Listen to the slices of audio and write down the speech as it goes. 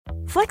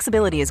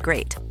Flexibility is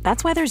great.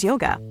 That's why there's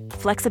yoga.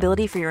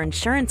 Flexibility for your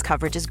insurance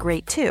coverage is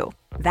great too.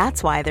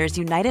 That's why there's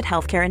United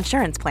Healthcare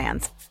Insurance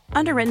Plans.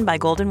 Underwritten by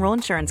Golden Rule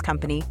Insurance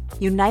Company,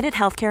 United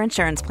Healthcare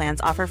Insurance Plans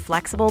offer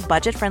flexible,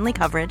 budget-friendly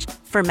coverage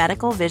for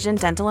medical, vision,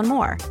 dental, and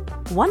more.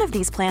 One of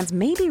these plans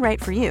may be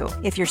right for you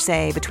if you're,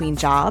 say, between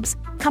jobs,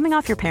 coming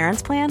off your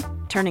parents' plan,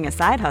 turning a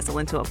side hustle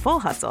into a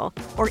full hustle,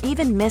 or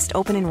even missed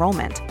open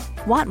enrollment.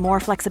 Want more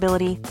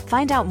flexibility?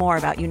 Find out more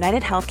about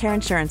United Healthcare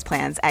Insurance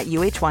Plans at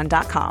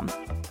uh1.com.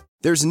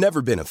 There's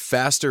never been a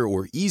faster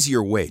or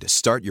easier way to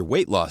start your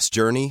weight loss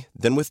journey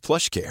than with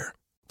PlushCare.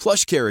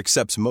 PlushCare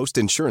accepts most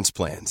insurance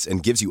plans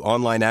and gives you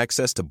online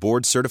access to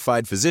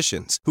board-certified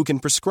physicians who can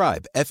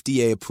prescribe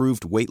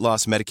FDA-approved weight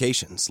loss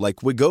medications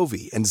like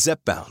Wegovy and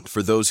Zepbound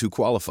for those who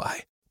qualify.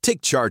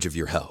 Take charge of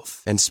your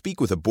health and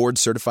speak with a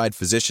board-certified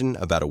physician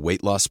about a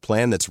weight loss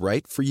plan that's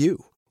right for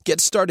you.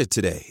 Get started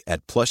today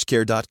at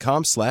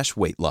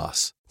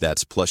plushcare.com/weight-loss.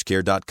 That's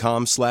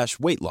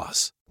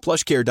plushcare.com/weight-loss.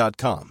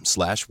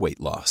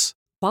 plushcare.com/weight-loss.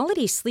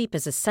 Quality sleep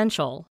is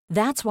essential.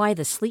 That's why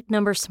the Sleep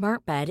Number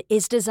Smart Bed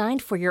is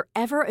designed for your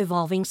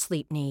ever-evolving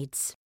sleep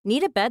needs.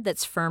 Need a bed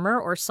that's firmer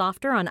or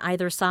softer on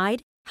either side?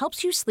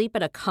 Helps you sleep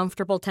at a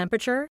comfortable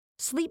temperature?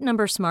 Sleep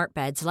Number Smart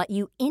Beds let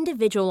you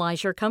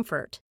individualize your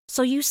comfort,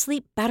 so you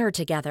sleep better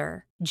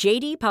together.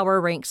 J.D. Power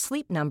ranks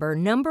Sleep Number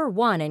number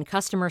 1 in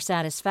customer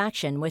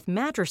satisfaction with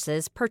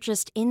mattresses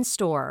purchased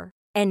in-store.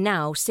 And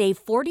now, save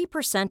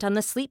 40% on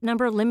the Sleep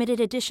Number Limited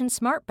Edition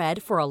Smart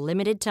Bed for a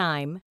limited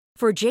time.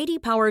 For J.D.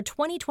 Power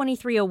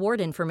 2023 award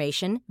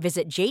information,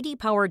 visit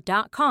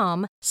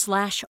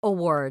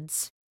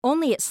jdpower.com/awards.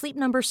 Only at Sleep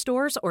Number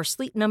stores or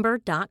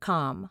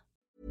sleepnumber.com.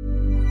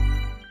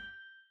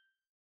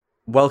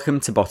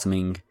 Welcome to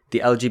Bottoming, the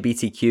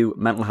LGBTQ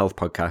mental health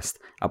podcast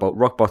about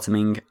rock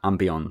bottoming and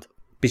beyond.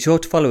 Be sure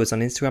to follow us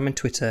on Instagram and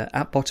Twitter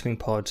at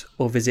BottomingPod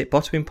or visit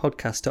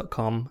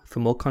bottomingpodcast.com for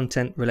more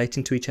content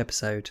relating to each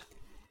episode.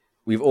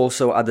 We've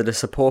also added a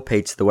support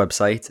page to the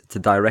website to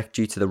direct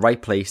you to the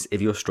right place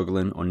if you're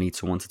struggling or need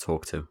someone to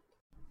talk to.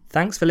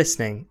 Thanks for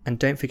listening, and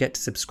don't forget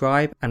to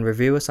subscribe and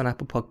review us on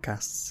Apple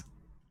Podcasts.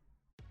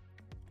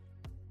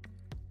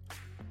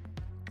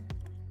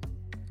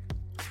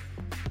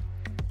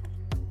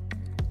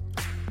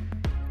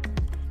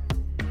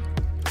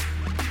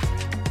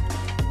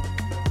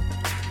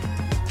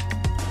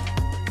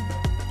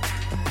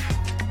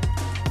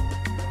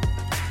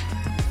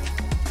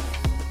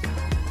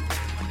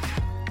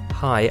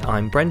 Hi,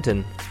 I'm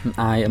Brendan.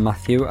 I am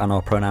Matthew, and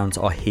our pronouns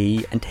are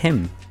he and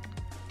him.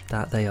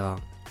 That they are.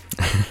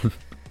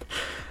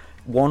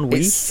 1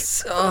 week?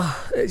 It's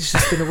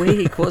just been a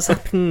week. What's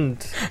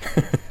happened?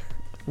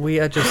 We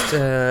are just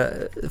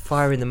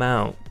firing them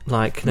out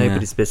like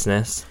nobody's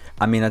business.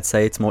 I mean, I'd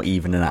say it's more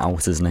even and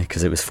out, isn't it?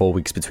 Because it was 4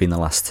 weeks between the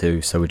last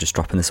two, so we're just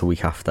dropping this a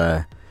week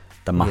after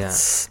the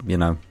maths,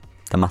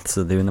 the maths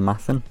are doing the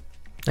mathing.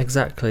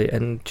 Exactly,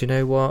 and do you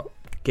know what?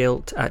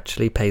 Guilt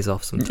actually pays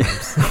off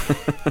sometimes.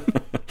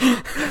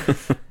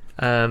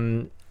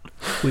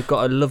 We've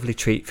got a lovely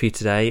treat for you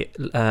today.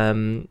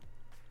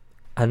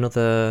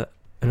 Another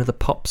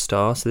pop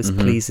star. So this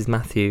pleases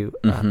Matthew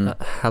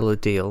a hell of a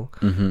deal.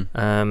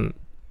 Someone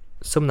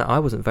that I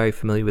wasn't very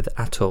familiar with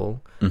at all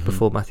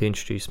before Matthew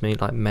introduced me,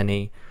 like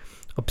many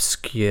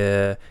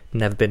obscure,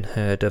 never been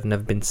heard of,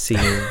 never been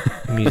seen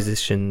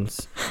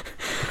musicians,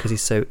 because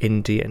he's so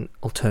indie and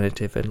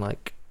alternative and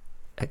like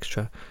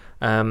extra.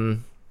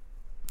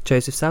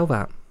 Joseph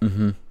Salvat.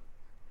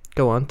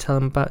 Go on,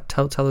 tell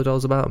the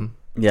dolls about him.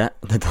 Yeah,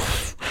 the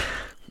dolls.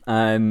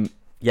 I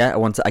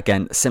want to,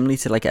 again, similarly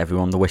to like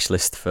everyone, the wish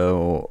list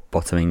for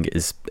Bottoming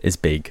is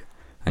big,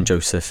 and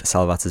Joseph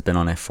Salvat has been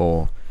on it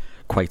for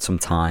quite some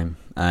time.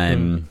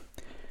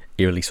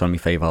 He released one of my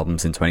favourite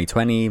albums in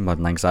 2020,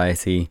 Modern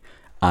Anxiety,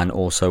 and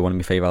also one of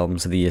my favourite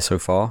albums of the year so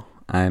far,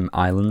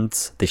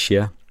 Islands, this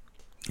year.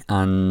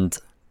 And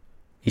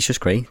he's just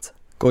great.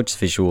 Gorgeous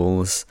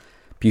visuals,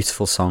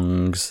 beautiful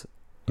songs,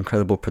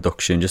 incredible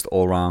production, just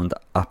all round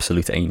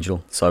absolute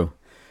angel. So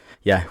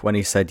yeah, when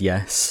he said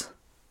yes,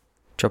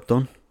 job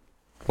done.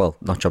 Well,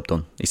 not job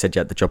done. He said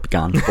yeah, the job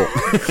began, but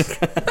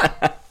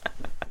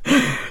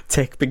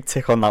big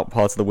tick on that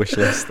part of the wish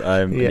list.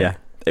 Yeah,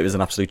 it was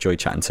an absolute joy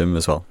chatting to him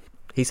as well.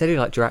 He said he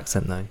liked your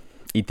accent though.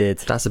 He did.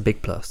 That's a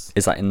big plus.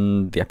 Is that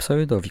in the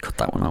episode, or have you cut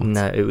that one out?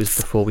 No, it was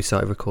before we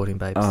started recording,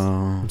 babes.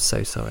 Oh, I'm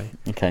so sorry.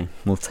 Okay,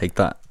 we'll take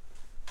that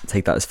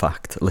as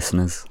fact,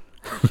 listeners.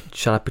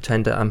 Shall I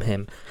pretend that I'm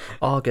him?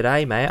 Oh,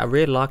 g'day, mate. I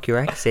really like your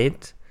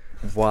accent.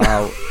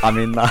 Wow. I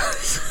mean,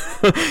 that's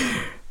of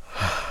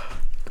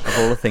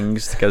all the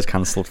things to get us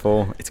cancelled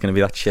for, it's going to be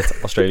that shit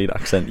Australian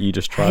accent you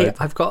just tried. Hey,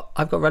 I've got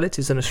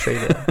relatives in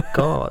Australia.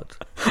 God.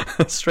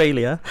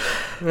 Australia?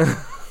 Don't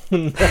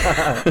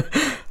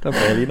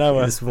really know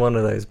her. It's one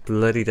of those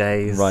bloody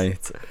days.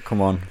 Right.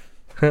 Come on.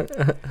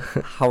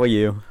 How are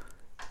you?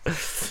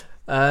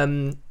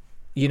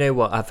 You know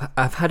what?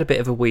 I've had a bit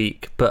of a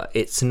week, but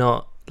it's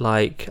not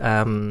like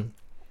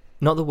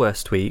not the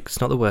worst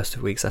weeks, not the worst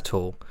of weeks at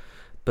all.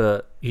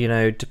 But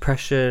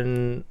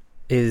depression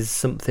is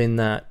something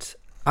that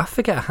I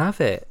forget I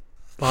have it.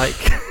 Like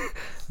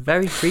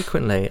Very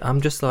frequently.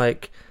 I'm just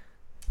like,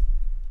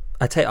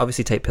 I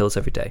obviously take pills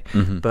every day,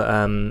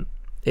 but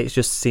it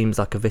just seems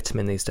like a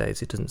vitamin these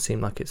days. It doesn't seem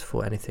like it's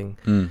for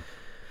anything,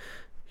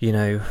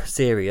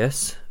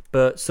 serious.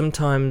 But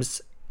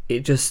sometimes it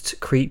just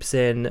creeps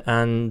in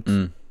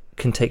and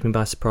can take me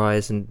by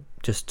surprise. And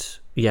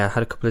just, I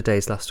had a couple of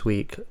days last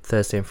week,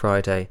 Thursday and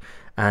Friday,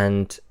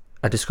 and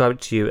I described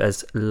it to you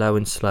as low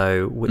and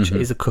slow, which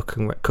is a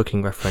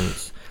cooking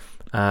reference.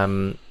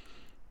 I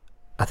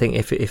think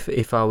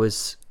if I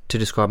was to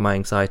describe my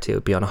anxiety, it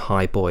would be on a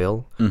high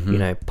boil,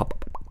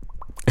 pop,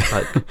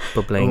 like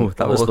bubbling. Oh,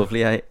 that was lovely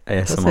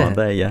ASMR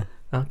there, yeah.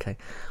 Okay.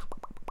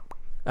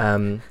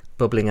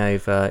 Bubbling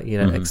over,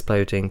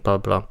 exploding, blah,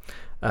 blah.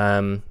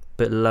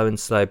 But low and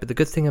slow. But the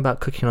good thing about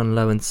cooking on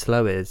low and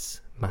slow is,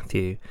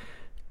 Matthew,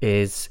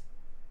 is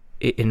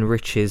it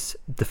enriches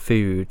the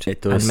food.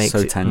 It does, and makes so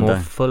it tender. more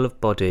full of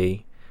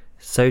body,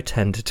 so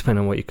tender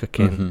depending on what you're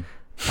cooking,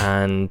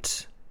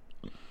 and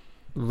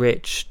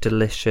rich,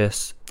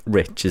 delicious.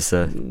 Rich is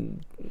a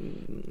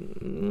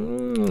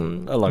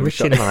long rich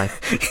shot. in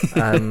life.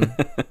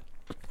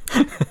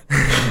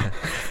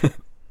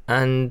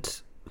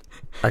 And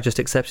I just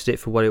accepted it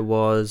for what it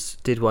was,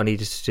 did what I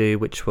needed to do,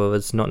 which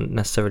was not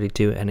necessarily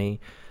do any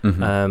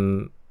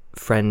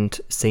friend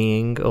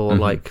seeing or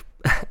like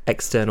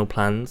external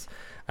plans,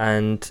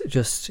 and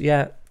just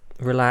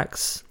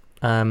relax.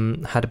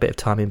 Had a bit of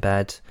time in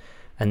bed,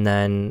 and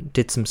then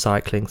did some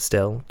cycling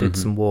still, did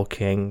some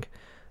walking.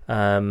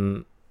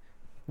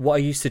 What I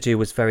used to do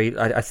was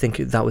I think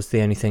that was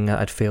the only thing that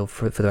I'd feel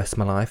for the rest of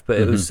my life, but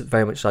it was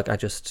very much like I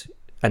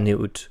knew it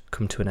would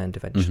come to an end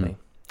eventually,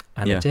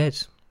 and it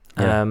did.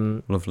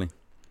 Lovely.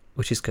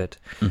 Which is good.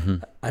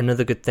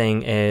 Another good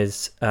thing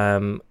is,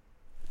 so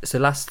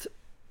last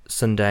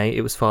Sunday,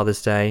 it was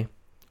Father's Day.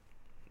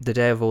 The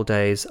day of all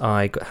days,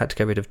 I had to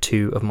get rid of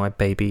 2 of my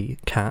baby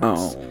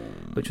cats,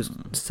 which was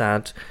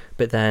sad.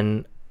 But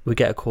then we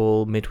get a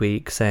call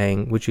midweek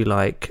saying, would you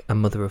like a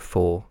mother of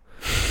 4?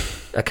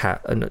 A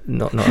cat,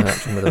 not an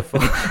actual mother of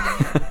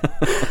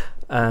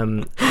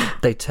 4.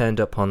 They turned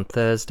up on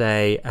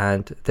Thursday,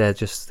 and they're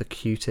just the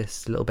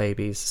cutest little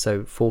babies.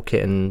 So 4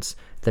 kittens.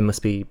 They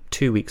must be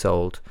 2 weeks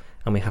old,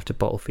 and we have to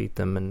bottle feed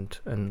them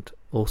and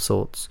all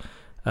sorts.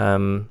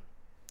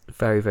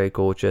 Very, very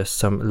gorgeous.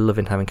 So I'm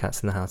loving having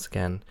cats in the house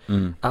again.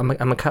 I'm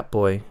a cat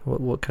boy.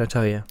 What can I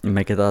tell you?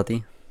 Mega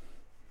Daddy.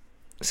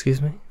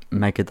 Excuse me?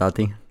 Mega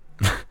Daddy.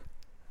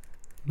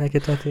 Mega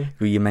Daddy.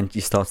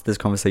 You started this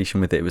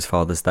conversation with it was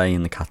Father's Day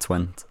and the cats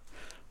went,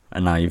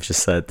 and now you've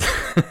just said.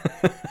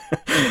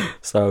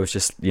 So I was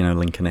just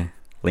linking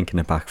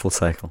it back full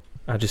circle.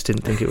 I just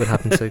didn't think it would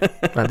happen so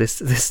at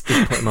this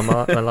point in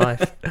my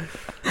life.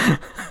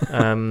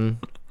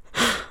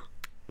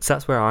 So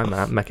that's where I'm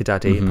at, Mecca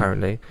Daddy.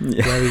 Apparently.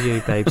 Yeah. Where are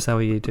you, babes? How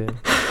are you doing?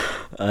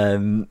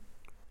 I'm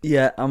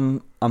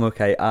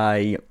okay.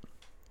 I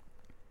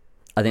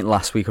think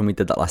last week when we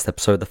did that last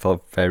episode, I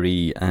felt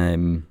very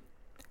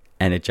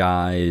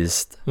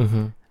energized.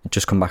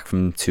 Just come back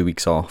from 2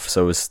 weeks off,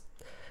 so I was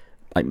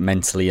like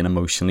mentally and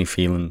emotionally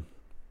feeling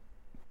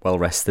well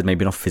rested.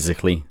 Maybe not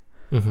physically,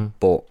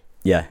 but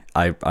yeah,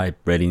 I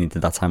really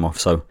needed that time off.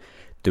 So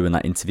doing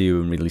that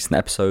interview and releasing the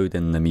episode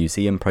and the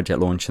museum project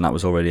launch, and that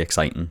was already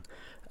exciting.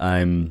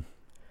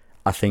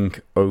 I think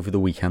over the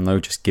weekend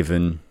though, just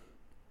given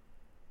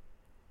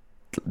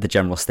the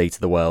general state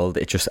of the world,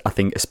 I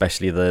think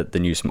especially the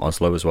news from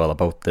Oslo as well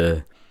about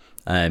the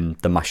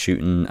mass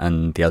shooting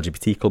and the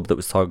LGBT club that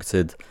was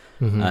targeted.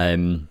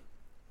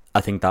 I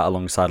think that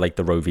alongside like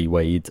the Roe v.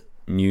 Wade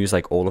news,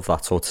 like all of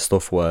that sort of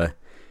stuff, where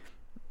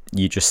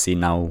you just see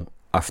now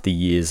after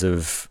years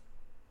of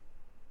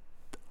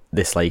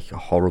this like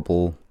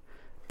horrible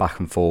back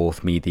and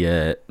forth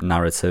media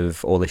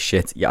narrative, all this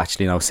shit, you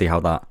actually now see how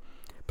that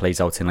plays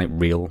out in like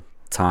real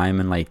time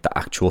and like the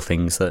actual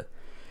things that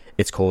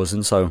it's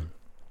causing. So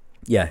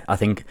yeah, I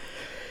think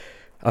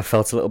I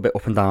felt a little bit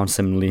up and down,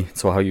 similarly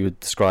to how you were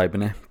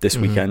describing it this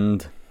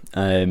weekend.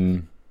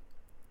 And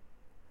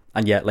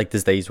yeah, like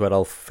there's days where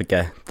I'll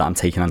forget that I'm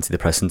taking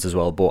antidepressants as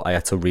well, but I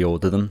had to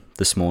reorder them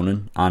this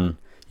morning. And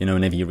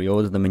whenever you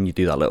reorder them and you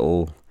do that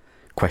little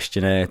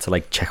questionnaire to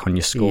like check on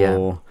your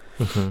score,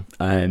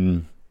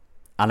 and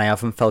I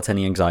haven't felt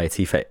any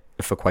anxiety for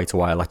quite a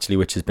while actually,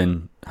 which has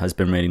been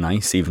really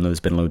nice, even though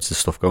there's been loads of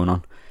stuff going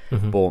on.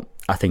 But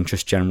I think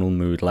just general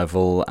mood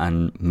level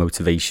and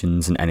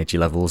motivations and energy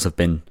levels have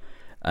been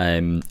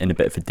in a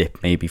bit of a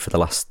dip maybe for the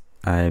last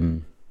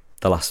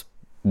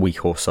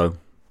week or so.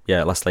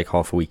 Yeah, last like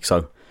half a week.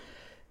 So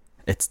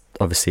it's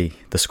obviously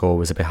the score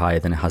was a bit higher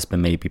than it has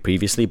been maybe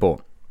previously, but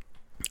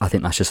I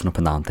think that's just an up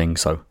and down thing.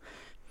 So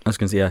I was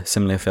going to say, yeah,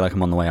 similarly, I feel like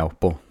I'm on the way out,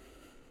 but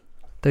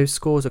those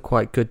scores are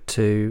quite good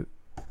to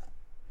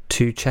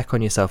check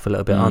on yourself a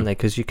little bit, aren't they?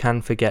 Because you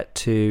can forget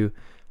to,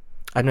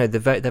 I don't know,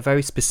 they're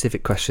very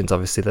specific questions,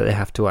 obviously, that they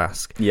have to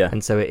ask. Yeah.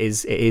 And so it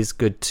is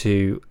good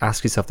to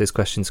ask yourself those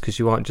questions, because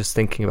you aren't just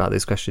thinking about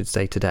those questions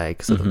day to day,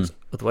 because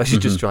otherwise you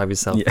just drive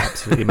yourself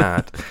absolutely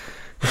mad.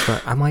 It's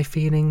like, am I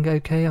feeling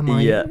okay?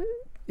 Yeah.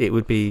 It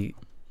would be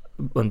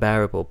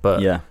unbearable,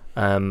 but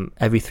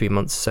every 3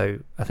 months. So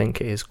I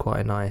think it is quite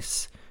a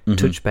nice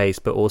touch base.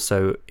 But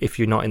also, if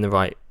you're not in the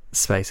right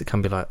space, it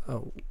can be like,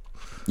 oh,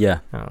 yeah.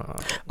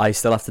 I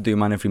still have to do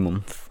mine every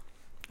month.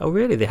 Oh,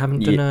 really? They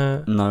haven't done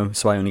a... No,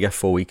 so I only get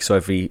 4 weeks. So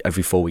every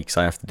 4 weeks,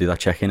 I have to do that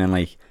check-in. And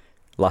like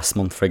last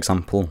month, for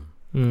example,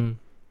 I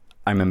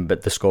remember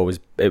the score was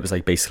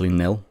like basically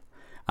nil.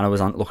 And I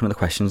was looking at the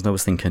questions and I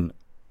was thinking,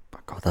 oh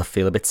God, I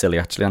feel a bit silly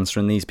actually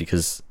answering these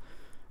because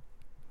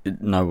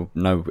no,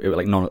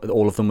 like none,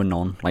 all of them were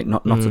none, like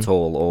not at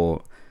all,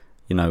 or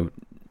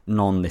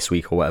none this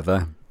week or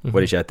whatever.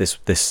 Whereas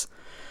this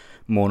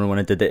morning when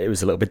I did it, it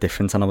was a little bit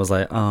different, and I was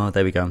like, oh,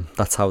 there we go.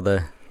 That's how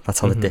the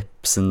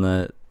dips and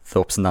the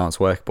ups and downs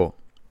work. But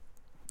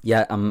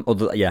yeah, I'm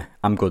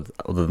good.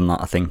 Other than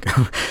that, I think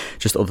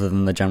just other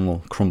than the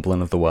general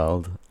crumbling of the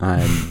world,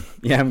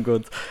 yeah, I'm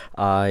good.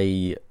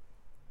 I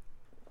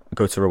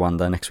go to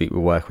Rwanda next week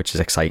with work, which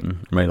is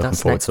exciting. I'm really looking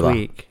forward to that.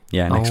 Week.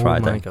 Yeah, next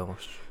Friday. Oh my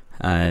gosh.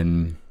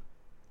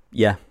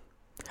 Yeah,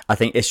 I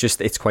think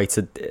it's quite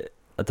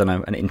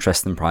an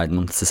interesting Pride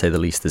Month to say the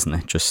least, isn't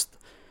it? Just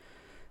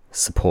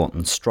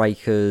supporting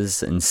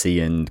strikers and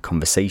seeing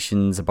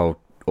conversations about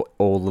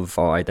all of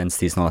our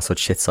identities and all that sort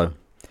of shit. So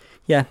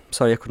yeah,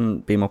 sorry I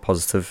couldn't be more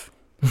positive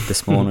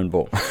this morning,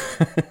 but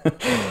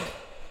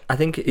I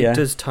think it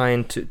does tie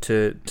into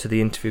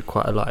the interview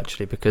quite a lot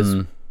actually,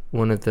 because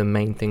one of the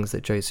main things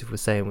that Joseph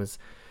was saying was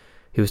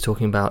he was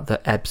talking about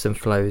the ebbs and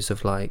flows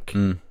of like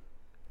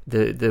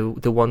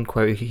the one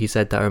quote he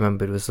said that I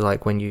remembered was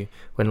like when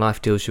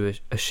life deals you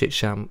a shit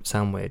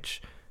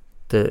sandwich,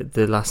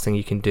 the last thing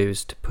you can do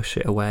is to push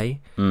it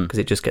away because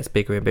it just gets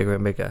bigger and bigger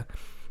and bigger.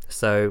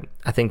 So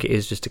I think it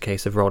is just a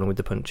case of rolling with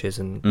the punches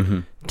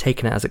and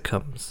taking it as it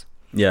comes.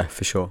 Yeah,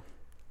 for sure.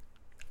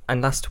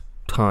 And last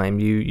time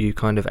you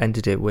kind of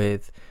ended it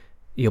with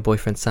your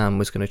boyfriend Sam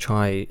was going to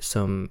try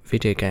some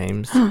video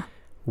games.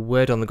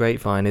 Word on the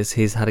grapevine is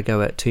he's had a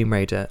go at Tomb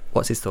Raider.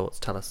 What's his thoughts?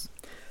 Tell us.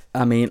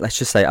 I mean, let's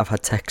just say I've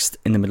had text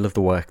in the middle of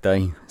the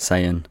workday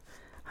saying,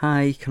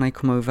 "Hi, can I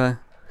come over?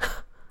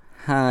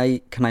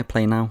 Hi, can I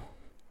play now?"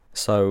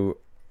 So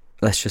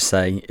let's just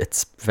say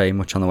it's very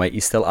much on the way.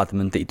 He's still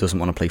adamant that he doesn't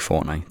want to play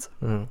Fortnite.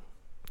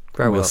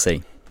 We'll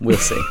see. We'll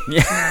see.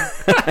 Yeah.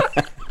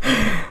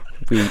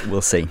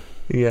 We'll see.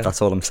 Yeah.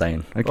 That's all I'm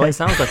saying. Okay. Well, it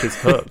sounds like it's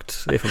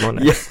hooked, if I'm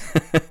honest.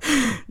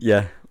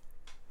 Yeah.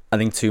 I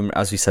think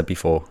as we said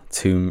before,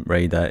 Tomb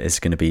Raider is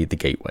going to be the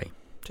gateway.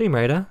 Tomb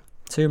Raider,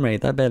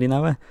 barely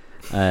know her.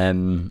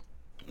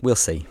 We'll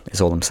see, is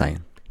all I'm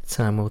saying.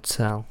 Time will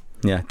tell.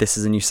 Yeah, this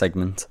is a new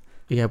segment.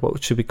 Yeah,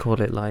 what should we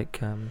call it?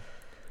 Like,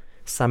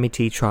 Sammy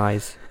T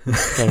tries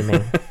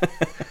gaming.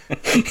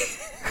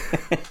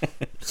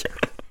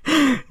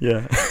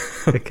 Yeah.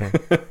 Okay.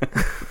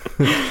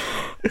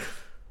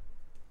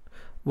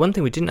 One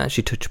thing we didn't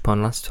actually touch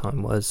upon last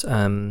time was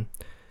the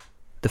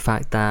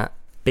fact that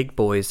Big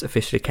Boys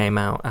officially came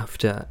out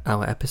after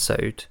our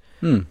episode,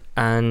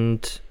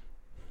 and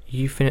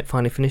you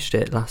finally finished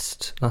it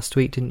last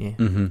week, didn't you?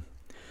 Mm-hmm.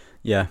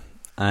 Yeah.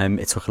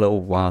 It took a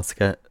little while to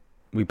get.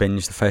 We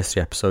binged the first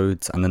 3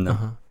 episodes, and then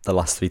the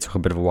last 3 took a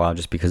bit of a while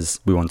just because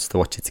we wanted to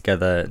watch it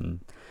together and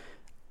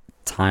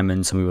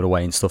timing, so we were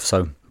away and stuff.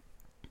 So,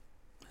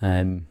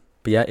 but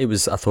yeah, I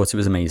thought it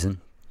was amazing.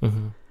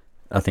 Mm-hmm.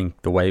 I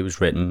think the way it was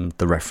written,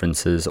 the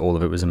references, all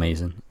of it was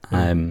amazing.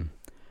 One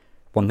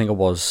thing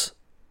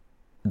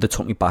that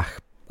took me back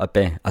a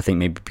bit, I think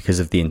maybe because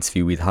of the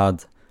interview we'd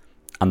had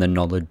and the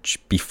knowledge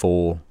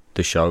before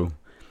the show,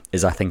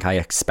 is I think I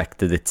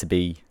expected it to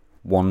be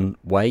one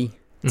way,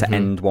 to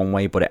end one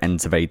way, but it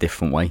ends a very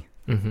different way.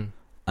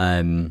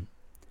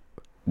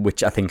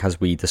 Which I think, as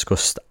we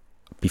discussed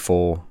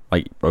before,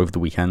 like over the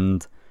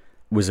weekend,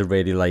 was a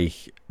really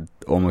like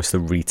almost a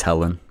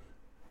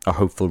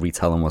hopeful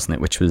retelling, wasn't it?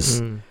 Which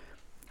was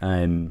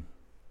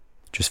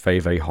just very,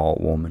 very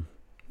heartwarming.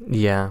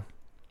 Yeah.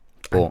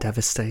 But and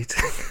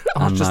devastating.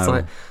 I was just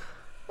like,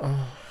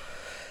 oh.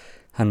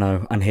 I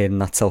know. And hearing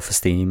that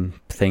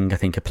self-esteem thing, I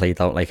think it played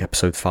out like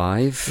episode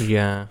 5.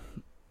 Yeah.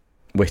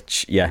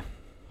 Which, yeah,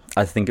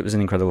 I think it was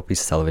an incredible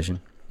piece of television.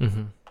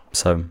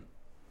 So,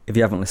 if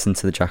you haven't listened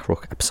to the Jack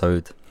Rook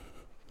episode,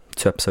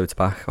 2 episodes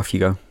back, off you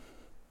go.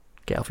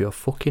 Get off your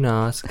fucking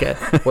ass.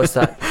 What's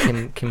that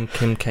Kim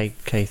K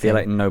thing? I feel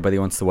like nobody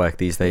wants to work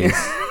these days.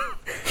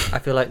 I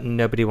feel like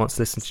nobody wants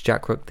to listen to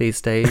Jack Rook these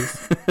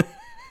days.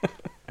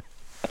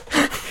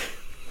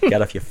 Get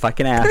off your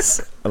fucking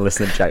ass and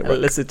listen to Jack Rook.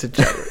 Listen to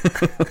Jack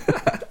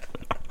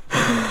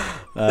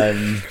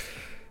Rook.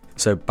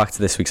 So back to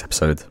this week's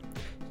episode.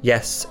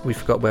 Yes, we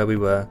forgot where we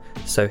were.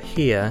 So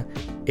here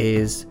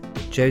is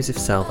Joseph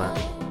Salvat.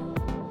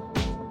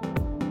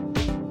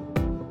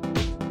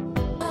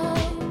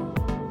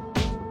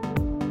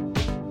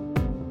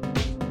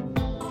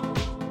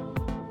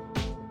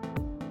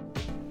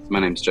 My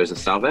name's Joseph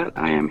Salvat.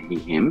 I am he,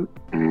 him,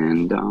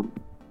 and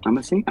I'm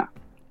a singer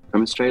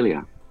from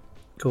Australia.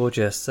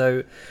 Gorgeous.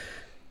 So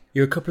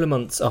you're a couple of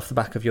months off the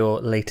back of your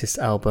latest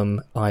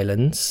album,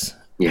 Islands.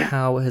 Yeah.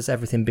 How has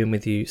everything been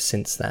with you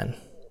since then?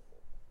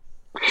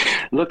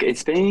 Look,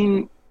 it's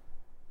been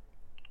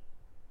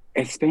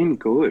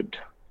good.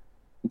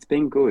 It's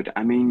been good.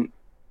 I mean,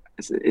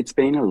 it's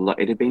been a lot.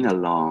 It had been a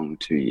long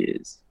 2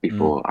 years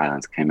before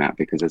Islands came out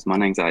because as my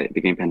anxiety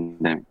began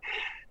pandemic.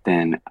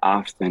 Then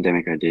after the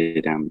pandemic, I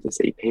did this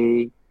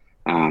EP,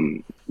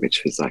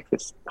 which was like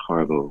this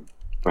horrible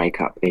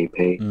breakup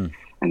EP, and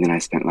then I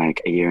spent like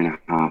a year and a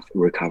half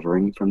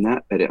recovering from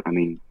that. But I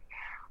mean,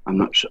 I'm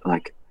not sure.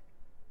 Like,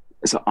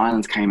 so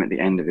Islands came at the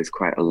end of this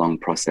quite a long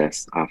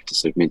process after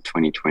sort of mid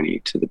 2020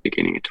 to the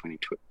beginning of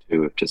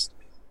 2022 of just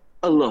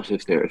a lot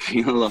of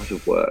therapy, a lot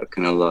of work,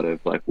 and a lot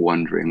of like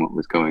wondering what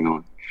was going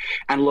on,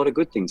 and a lot of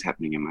good things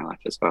happening in my life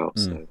as well.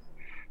 So.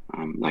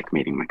 Like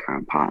meeting my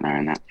current partner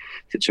and that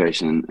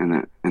situation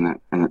and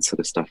that sort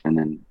of stuff, and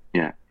then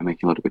I'm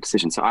making a lot of good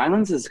decisions. So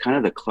Islands is kind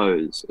of the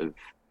close of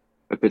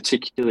a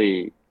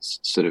particularly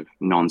sort of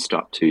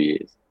non-stop 2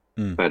 years,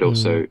 but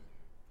also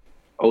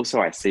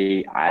I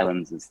see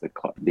Islands as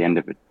the end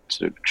of a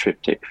sort of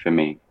triptych for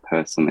me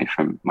personally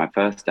from my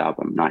first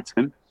album, Night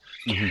Swim.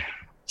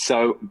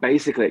 So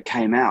basically, it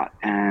came out,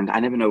 and I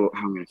never know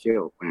how I'm going to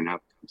feel when an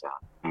album comes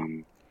out.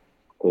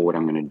 Or what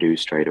I'm going to do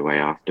straight away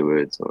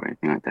afterwards or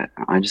anything like that.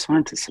 I just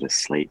wanted to sort of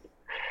sleep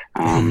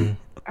in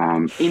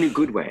a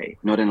good way,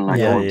 not in a like,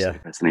 I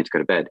need to go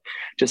to bed.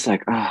 Just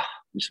like, I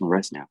just want to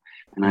rest now.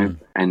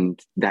 And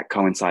that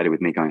coincided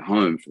with me going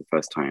home for the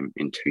first time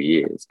in 2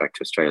 years back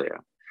to Australia.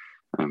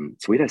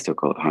 So we don't still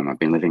call it home. I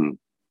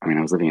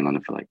was living in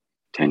London for like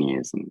 10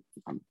 years and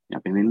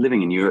I've been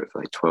living in Europe for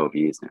like 12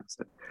 years now.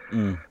 So,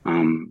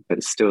 but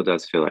it still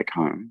does feel like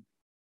home.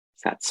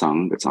 It's that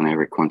song that's on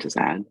every Qantas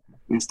ad.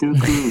 I still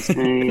can't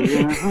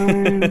stay at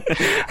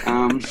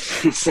home.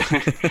 So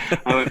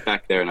I went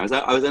back there, and I was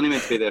only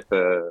meant to be there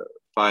for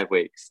 5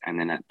 weeks, and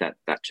then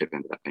that trip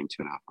ended up being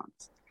 2.5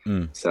 months.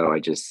 So I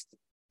just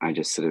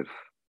sort of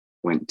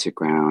went to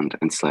ground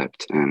and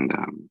slept and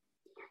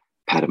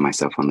patted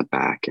myself on the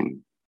back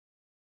and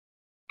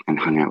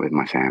hung out with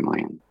my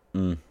family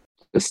and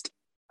just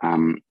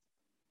I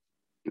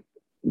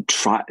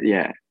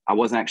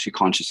wasn't actually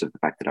conscious of the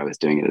fact that I was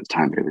doing it at the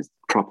time, but it was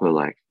proper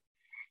like.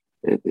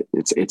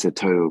 It's a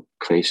total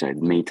cliche,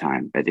 me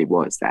time, but it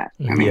was that.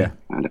 I mean,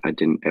 I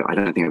don't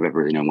think I've ever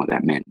really known what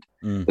that meant.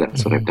 But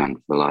that's what I've done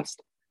for the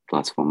last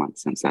 4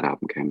 months since that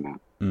album came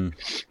out.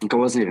 Like I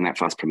wasn't even that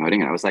fast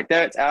promoting it. I was like,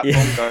 there, it's out,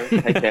 go,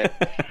 take it,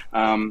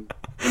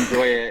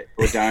 enjoy it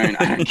or don't.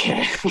 I don't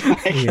care.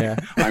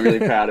 I'm really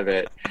proud of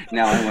it.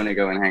 Now I want to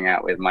go and hang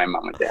out with my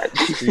mum and dad,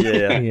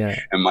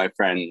 and my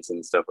friends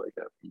and stuff like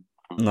that.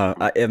 No,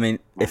 I mean,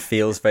 it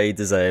feels very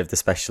deserved,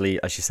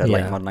 especially as you said,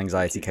 like Modern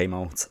Anxiety came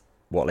out.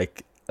 What,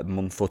 like a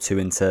month or two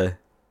into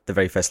the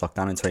very first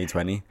lockdown in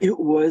 2020? It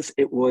was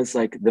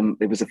like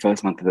it was the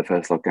first month of the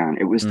first lockdown.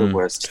 It was the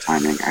worst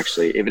timing,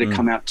 actually. If it had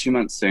come out 2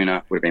 months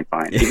sooner, would have been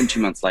fine. Even 2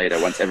 months later,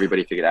 once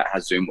everybody figured out how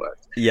Zoom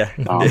worked,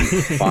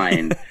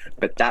 fine.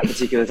 But that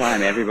particular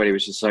time, everybody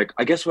was just like,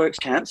 I guess work's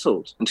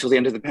cancelled until the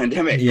end of the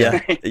pandemic. Yeah.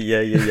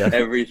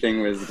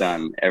 Everything was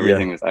done.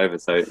 Everything was over.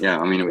 So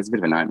I mean, it was a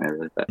bit of a nightmare,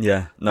 really. But,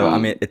 I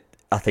mean,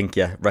 I think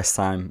rest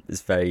time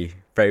is very,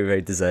 very,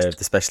 very deserved,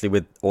 especially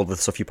with all the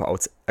stuff you put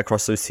out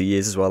across those 2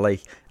 years as well.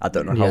 Like, I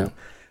don't know how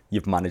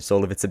you've managed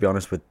all of it, to be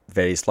honest, with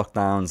various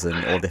lockdowns and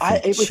all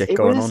different shit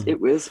going on. It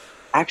was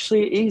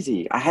actually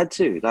easy. I had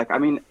to. Like, I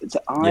mean,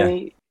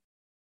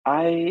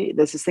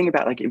 there's this thing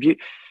about like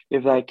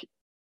if like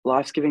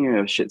life's giving you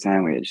a shit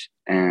sandwich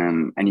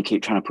and you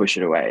keep trying to push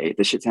it away,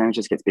 the shit sandwich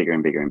just gets bigger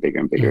and bigger and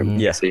bigger and bigger.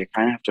 So you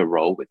kind of have to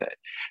roll with it.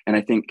 And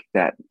I think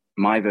that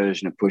my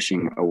version of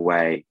pushing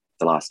away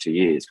the last 2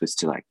 years was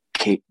to like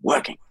keep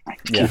working,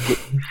 like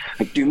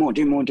do more,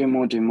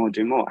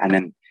 and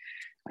then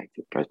like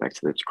it goes back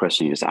to the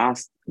question you just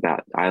asked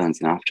about Islands,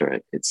 and after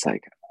it, it's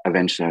like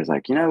eventually I was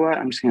like, you know what,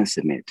 I'm just going to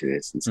submit to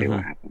this and see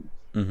what happens.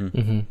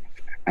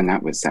 And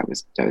that was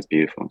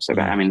beautiful. So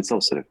but, I mean, it's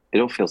all sort of,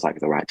 it all feels like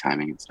the right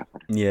timing and stuff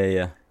like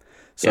that.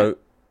 So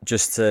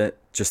just to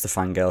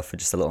fangirl for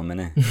just a little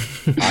minute,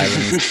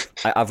 Islands,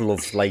 I've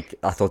loved, like,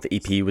 I thought the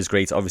EP was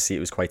great. Obviously it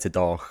was quite a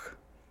dark,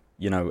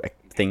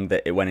 thing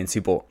that it went into,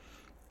 but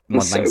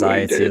Modern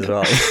Anxiety as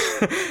well.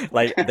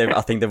 Like,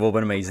 I think they've all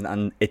been amazing,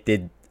 and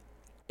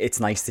it's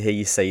nice to hear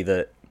you say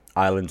that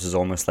Islands was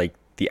almost like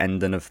the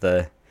ending of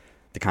the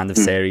kind of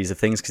series of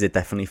things, because it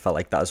definitely felt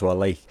like that as well.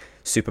 Like,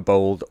 super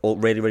bold, all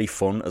really, really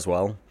fun as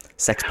well.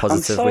 Sex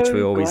positive, which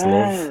we always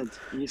love.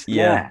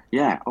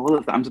 All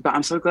of that.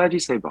 I'm so glad you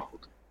say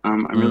bold.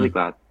 I'm really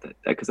glad that,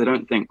 because I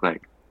don't think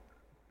like,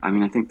 I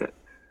mean, I think that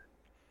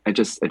it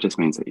just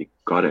means that you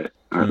got it,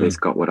 or at least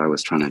got what I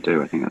was trying to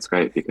do. I think that's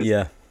great,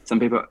 because some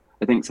people,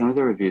 I think some of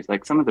the reviews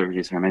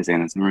are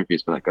amazing, and some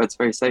reviews were like, oh, it's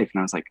very safe.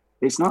 And I was like,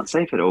 it's not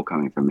safe at all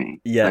coming from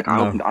me. Like,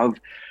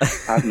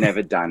 I've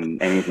never done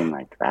anything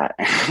like that.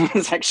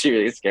 It's actually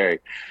really scary.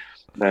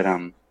 But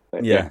I'm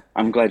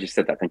glad you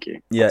said that. Thank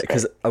you. Yeah,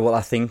 because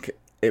I think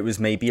it was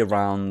maybe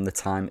around the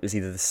time, it was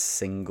either the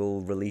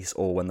single release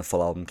or when the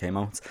full album came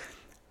out,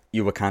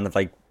 you were kind of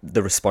like,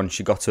 the response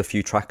you got to a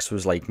few tracks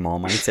was like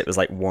Marmite. It was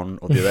like one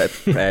or the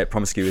other,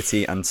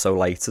 Promiscuity and So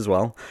Light as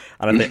well.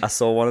 And I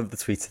saw one of the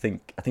tweets, I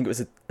think it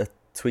was a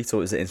tweet or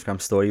was it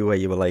Instagram story where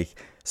you were like,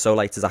 So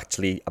Light is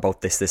actually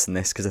about this, this, and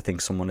this? Because I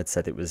think someone had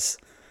said it was.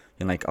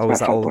 You're like, oh, is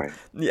that all?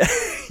 Yeah,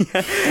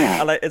 yeah.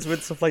 I like it's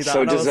with stuff like that.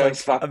 So does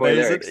those fuckboy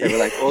lyrics? They were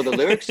like, oh, the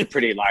lyrics are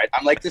pretty light.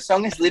 I'm like, the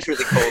song is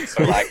literally called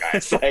So Light,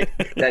 guys. Like,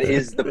 that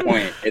is the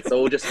point. It's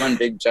all just one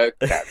big joke.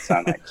 That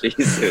song, like,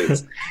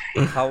 Jesus.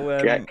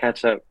 How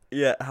catch up?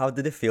 Yeah, how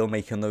did it feel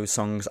making those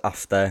songs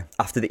after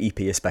the EP,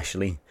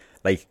 especially?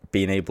 Like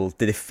being able,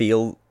 did it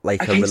feel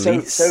like a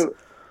release? So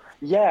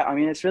yeah, I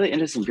mean, it's really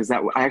interesting because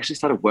I actually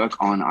started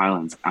work on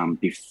Islands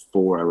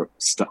before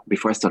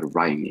I started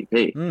writing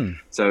the EP.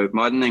 So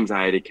Modern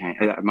Anxiety came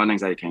out,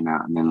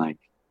 and then like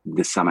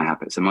the summer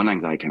happened. So Modern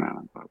Anxiety came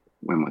out, like,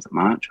 when was it,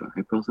 March or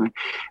April or something?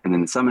 And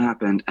then the summer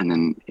happened, and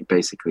then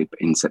basically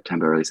in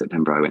early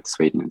September, I went to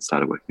Sweden and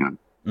started working on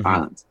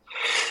Islands.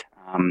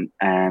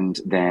 And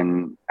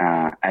then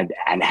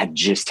and had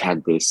just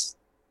had this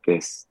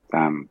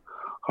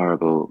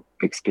horrible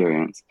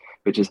experience.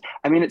 Which is,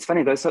 I mean, it's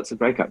funny, those sorts of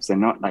breakups, they're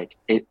not like,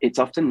 it's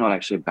often not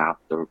actually about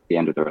the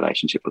end of the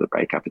relationship or the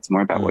breakup. It's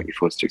more about what you're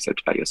forced to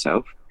accept about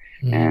yourself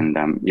and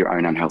your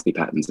own unhealthy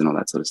patterns and all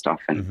that sort of stuff.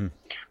 And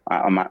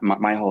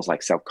my whole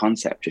like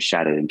self-concept just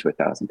shattered into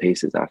 1,000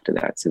 pieces after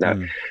that.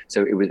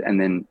 So it was,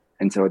 and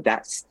so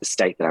that's the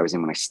state that I was in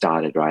when I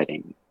started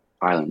writing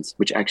Islands,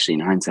 which actually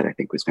in hindsight, I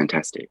think was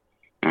fantastic.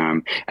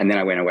 And then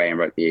I went away and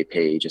wrote the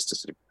EP just to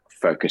sort of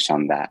focus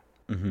on that,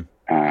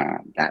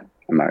 that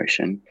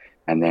emotion.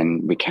 And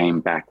then we came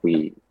back,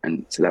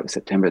 and so that was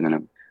September, and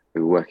then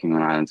we were working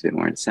on Islands a bit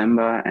more in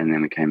December, and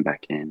then we came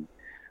back in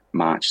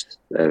March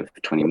of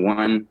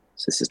 21.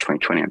 So this is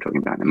 2020 I'm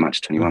talking about. In March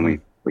 21,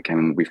 we came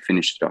and we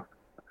finished it off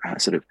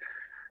sort of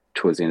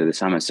towards the end of the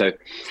summer. So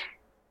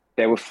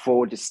there were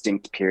 4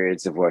 distinct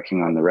periods of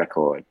working on the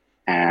record,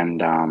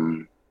 and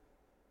I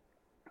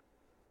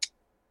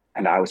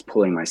was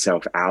pulling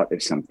myself out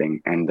of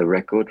something, and the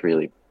record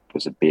really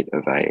was a bit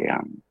of a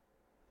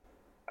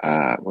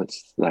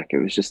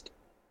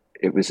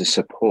it was a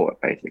support,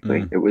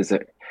 basically. It was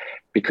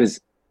because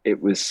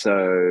it was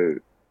so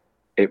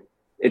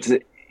it's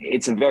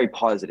a very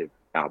positive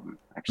album,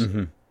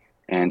 actually.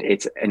 And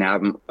it's an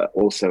album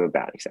also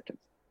about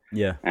acceptance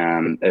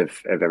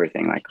of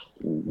everything, like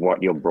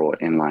what you're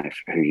brought in life,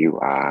 who you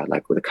are,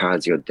 like with the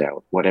cards you're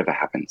dealt, whatever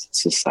happens,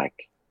 it's just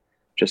like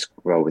just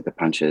roll with the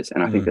punches.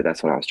 And I think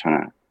that's what I was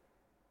trying to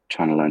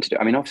learn to do.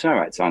 I mean, often I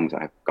write songs,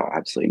 I've got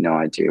absolutely no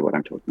idea what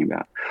I'm talking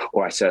about.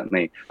 Or I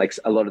certainly, like,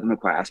 a lot of them are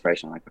quite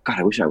aspirational. Like, God,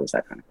 I wish I was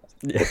that kind of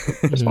person.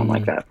 Just one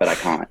like that, but I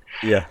can't.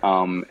 Yeah.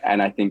 And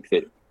I think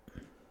that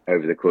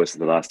over the course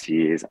of the last 2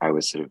 years, I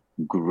was sort of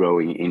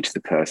growing into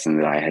the person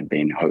that I had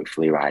been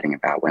hopefully writing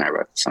about when I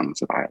wrote the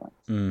songs of Islands.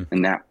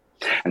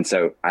 And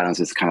so Islands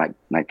was kind of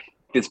like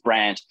this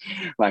branch,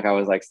 like I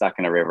was like stuck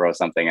in a river or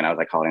something, and I was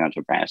like holding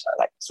onto a branch. I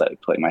like slowly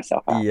pulling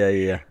myself out,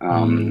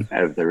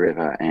 out of the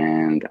river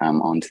and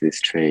onto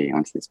this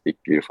big,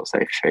 beautiful,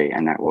 safe tree,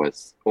 and that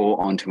was all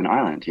onto an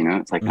island. You know,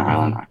 it's like an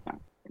island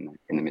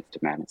in the midst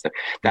of madness. So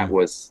that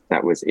was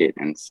it,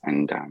 and so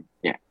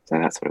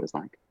that's what it was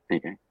like. There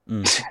you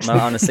go. No,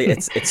 honestly,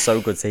 it's so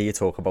good to hear you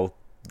talk about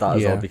that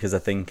as well, because I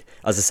think,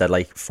 as I said,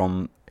 like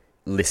from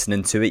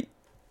listening to it,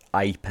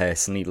 I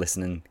personally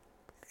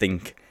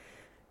think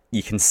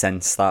you can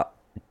sense that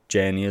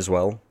journey as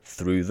well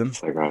through them.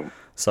 So great.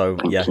 So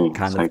Thank yeah, you.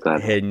 kind so of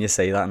glad. hearing you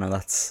say that, no,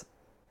 that's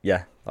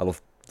I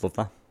love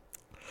that.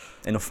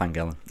 Enough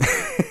fangirling.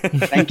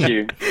 Thank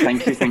you. I'm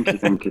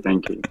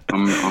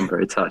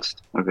very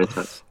touched.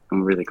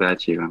 I'm really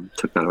glad you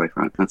took that away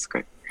from it. That's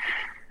great.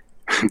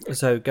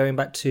 So going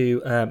back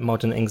to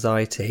Modern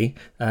Anxiety,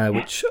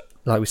 which,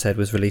 like we said,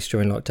 was released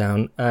during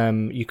lockdown,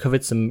 you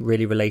covered some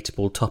really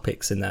relatable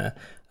topics in there.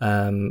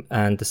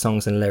 And the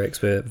songs and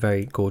lyrics were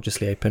very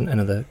gorgeously open.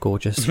 Another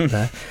gorgeous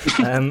there.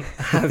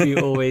 Have you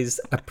always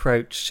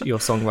approached your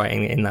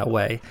songwriting in that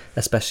way,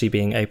 especially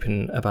being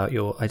open about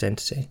your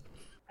identity?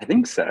 I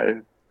think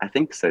so,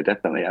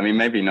 definitely. I mean,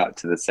 maybe not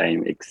to the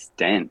same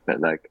extent, but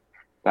like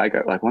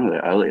one of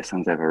the earliest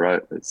songs I ever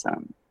wrote was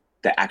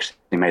that actually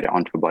made it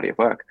onto a body of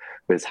work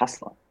was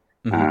Hustler.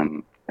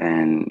 And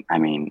I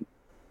mean,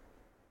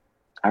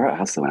 I wrote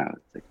Hustler when I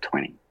was like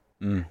 20.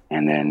 And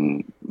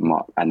then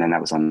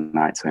that was on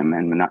Night Swim,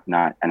 and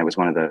it was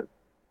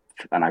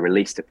and I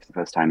released it for the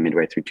first time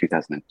midway through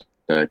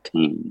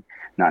 2013.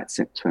 Night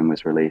Swim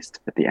was released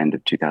at the end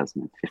of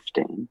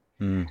 2015.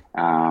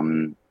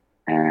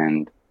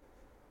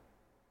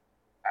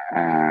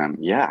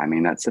 I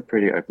mean, that's a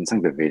pretty open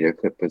song. The video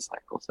clip was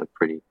like also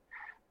pretty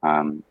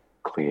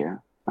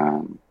clear.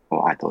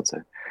 Well, I thought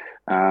so.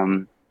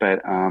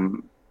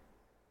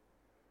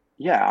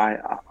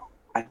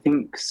 I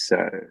think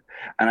so.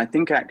 And I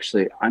think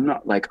actually I'm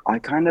not like,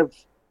 another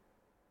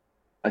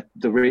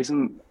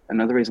reason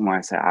why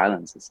I say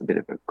Islands is a bit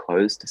of a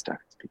close to stuff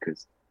is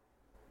because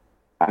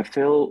I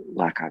feel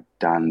like I've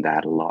done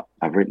that a lot.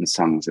 I've written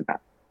songs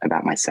about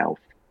myself,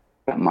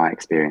 about my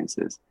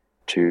experiences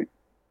to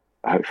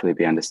hopefully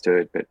be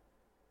understood, but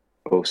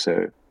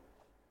also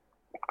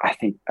I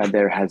think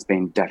there has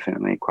been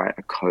definitely quite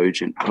a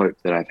cogent hope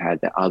that I've had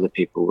that other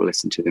people will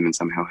listen to them and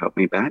somehow help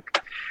me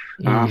back.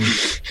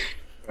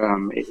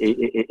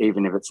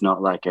 Even if it's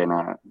not like in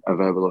a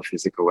verbal or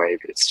physical way,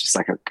 but it's just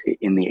like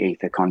in the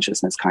ether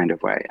consciousness kind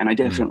of way. And I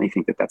definitely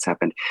think that that's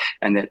happened,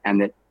 and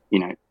that you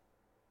know,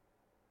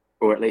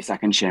 or at least I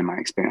can share my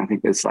experience. I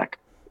think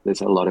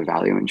there's a lot of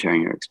value in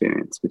sharing your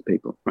experience with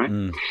people,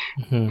 right?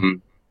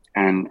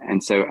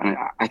 And so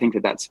I think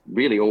that that's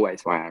really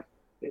always why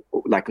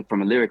like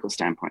from a lyrical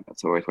standpoint,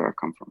 that's always where I've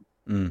come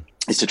from,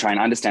 is to try and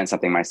understand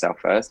something myself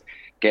first,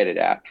 get it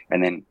out,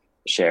 and then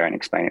share and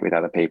explain it with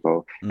other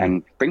people,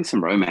 and bring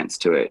some romance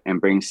to it,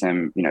 and bring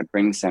some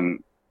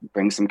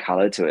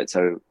color to it.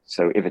 So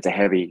if it's a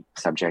heavy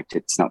subject,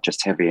 it's not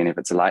just heavy, and if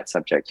it's a light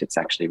subject, it's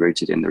actually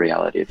rooted in the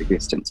reality of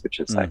existence, which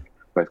is like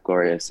both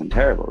glorious and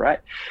terrible, right?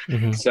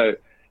 So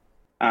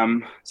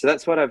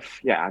that's what I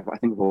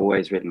think I've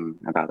always written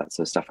about that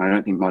sort of stuff. And I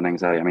don't think Modern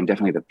Anxiety, I mean,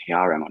 definitely the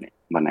PRM on it,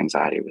 Modern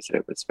Anxiety, was that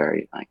it was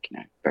very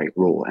very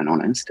raw and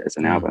honest as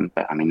an album.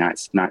 But I mean, Night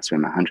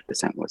Swim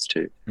 100% was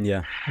too.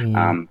 Yeah.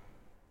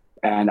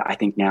 And I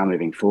think now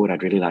moving forward,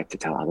 I'd really like to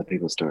tell other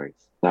people's stories.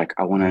 Like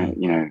I want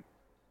to,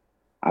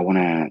 I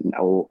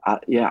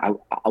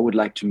would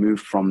like to move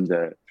from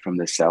the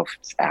self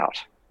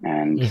out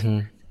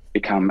and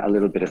become a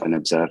little bit of an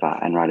observer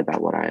and write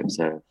about what I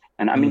observe.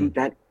 And I mean,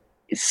 that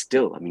is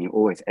still, I mean, you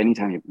always,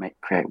 anytime you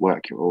create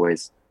work, it's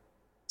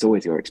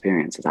always your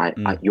experiences,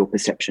 your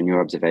perception,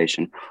 your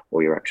observation,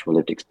 or your actual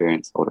lived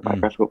experience,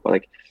 autobiographical,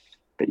 but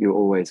you're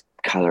always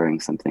coloring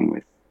something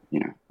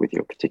with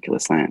your particular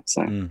slant.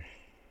 So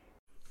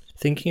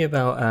thinking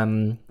about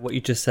what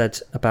you just said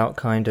about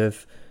kind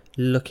of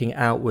looking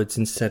outwards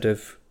instead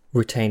of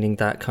retaining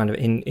that kind of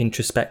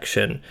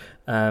introspection,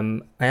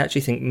 I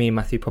actually think me and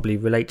Matthew probably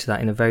relate to that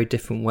in a very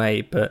different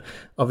way. But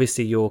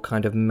obviously your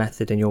kind of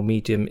method and your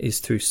medium is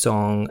through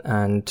song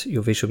and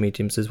your visual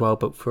mediums as well.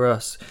 But for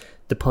us,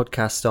 the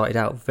podcast started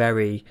out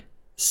very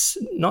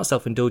not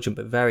self-indulgent,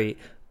 but very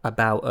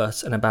about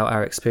us and about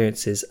our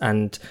experiences,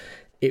 and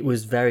it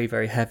was very,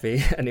 very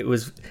heavy, and it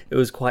was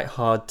quite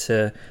hard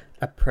to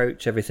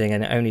approach everything.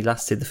 And it only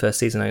lasted, the first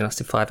season only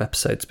lasted 5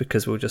 episodes,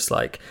 because we were just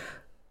like,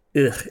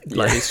 ugh,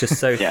 like it's just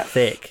so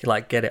thick,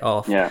 like get it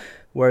off.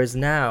 Whereas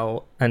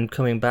now, and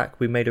coming back,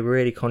 we made a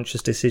really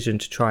conscious decision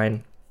to try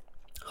and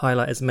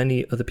highlight as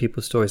many other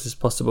people's stories as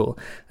possible,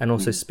 and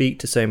also speak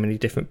to so many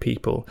different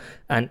people.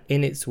 And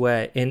in its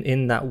way,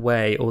 in that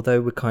way,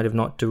 although we're kind of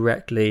not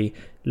directly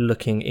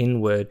looking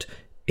inward,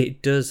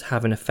 it does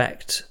have an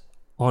effect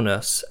on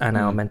us and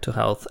our mental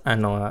health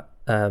and our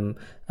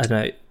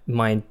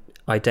my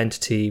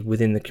identity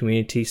within the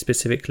community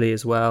specifically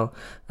as well.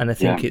 And I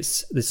think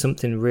there's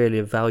something really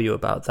of value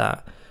about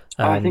that.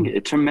 I think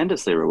it's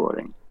tremendously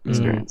rewarding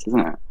experience, isn't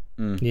it?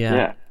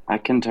 Yeah, I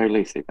can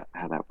totally see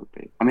how that would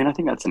be. I mean, I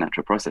think that's a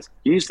natural process.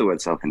 You use the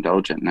word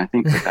self-indulgent, and I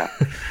think that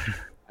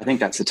I think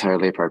that's a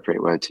totally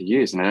appropriate word to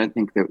use. And I don't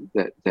think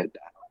that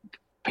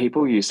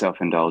people use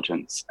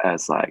self-indulgence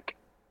as like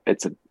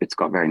it's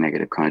got very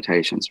negative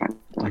connotations, right?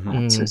 They're like,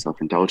 oh, it's so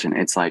self-indulgent.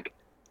 It's like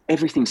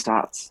everything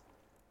starts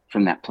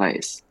from that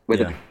place,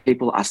 whether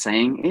people are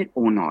saying it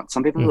or not.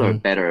 Some people are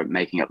better at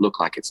making it look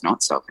like it's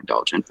not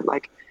self-indulgent, but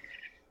like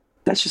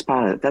that's just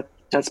part of that.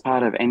 That's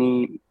part of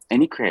any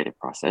creative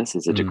process,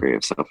 is a degree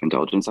of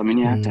self-indulgence. I mean,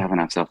 you have to have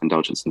enough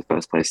self-indulgence in the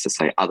first place to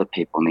say other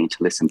people need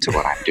to listen to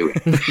what I'm doing.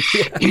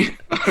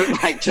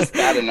 Like just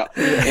that in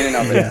and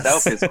of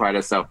itself is quite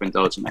a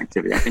self-indulgent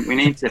activity. I think we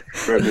need to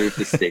remove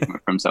the stigma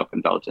from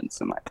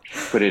self-indulgence and like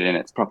put it in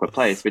its proper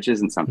place, which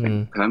isn't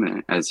something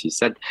permanent, as you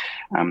said,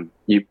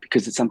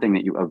 because it's something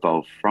that you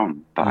evolve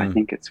from. But I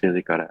think it's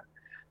really got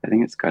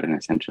an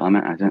essential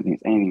element. I don't think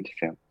it's anything to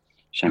feel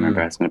shame or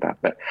embarrassment about.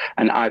 But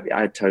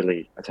I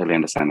totally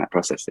understand that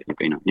process that you've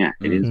been on. Yeah,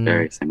 it is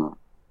very similar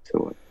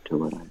to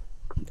what I.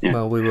 Yeah.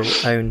 Well, we will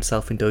own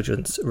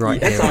self-indulgence right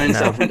here. Let's own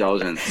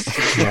self-indulgence.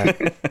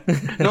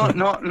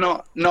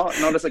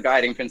 not as a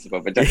guiding principle,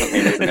 but definitely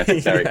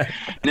as a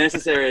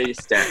necessary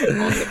step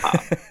on the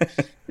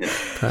path. Yeah.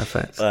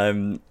 Perfect.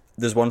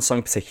 There's one song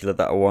in particular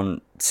that I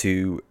want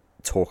to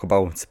talk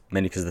about,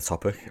 mainly because of the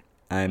topic.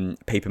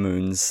 Paper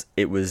Moons.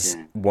 It was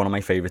one of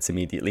my favourites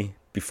immediately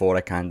before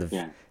I kind of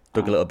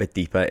dug a little bit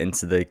deeper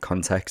into the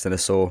context, and I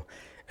saw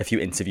a few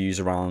interviews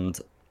around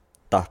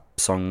that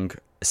song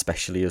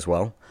especially as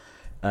well.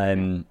 I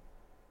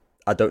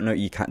don't know,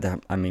 you can't,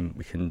 I mean,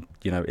 we can,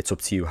 it's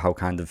up to you how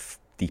kind of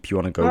deep you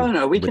want to go.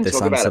 No, we can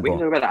talk about it. We can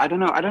talk about it. I don't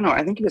know.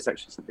 I think it is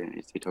actually something that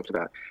needs to be talked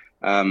about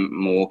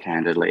more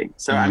candidly.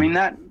 So, I mean,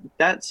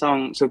 that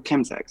song, so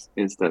chemsex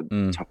is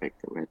the topic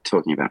that we're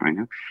talking about right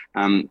now.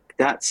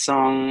 That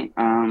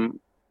song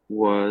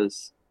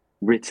was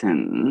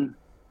written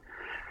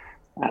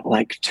at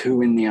like 2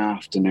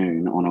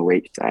 p.m. on a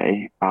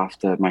weekday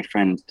after my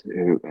friend,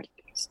 who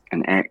is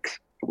an ex,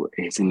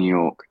 is in New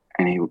York,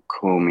 and he would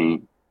call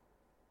me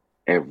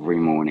every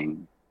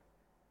morning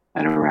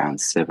at around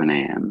 7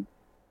 a.m.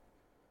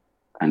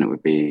 and it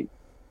would be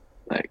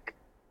like,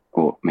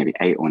 or maybe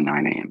 8 or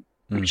 9 a.m.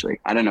 actually.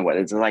 I don't know what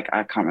it's like.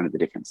 I can't remember the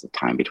difference of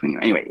time between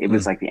them. Anyway, it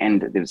was like the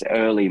end. It was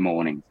early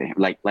morning for him,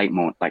 like late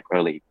morning, like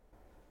early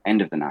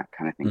end of the night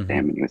kind of thing for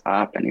him. And he was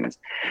up, and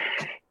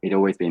he'd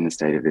always been in the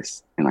state of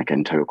this, in like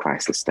a total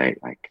crisis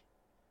state, like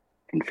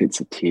in fits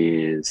of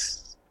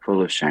tears,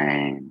 full of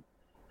shame,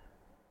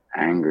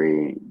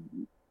 angry,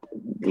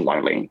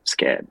 lonely,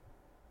 scared,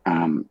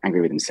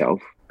 angry with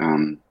himself,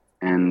 and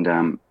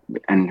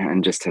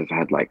just have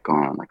had like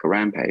gone on like a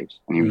rampage.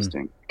 And he was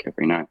doing like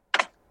every night.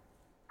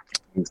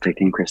 He was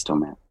taking crystal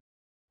meth.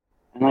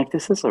 And like,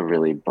 this is a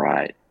really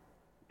bright,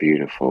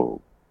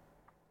 beautiful,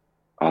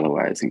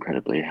 otherwise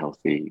incredibly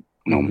healthy,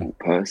 normal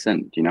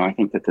person. You know, I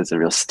think that there's a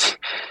real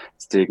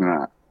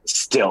stigma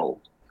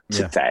still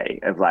today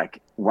of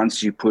like,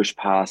 once you push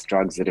past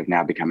drugs that have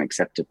now become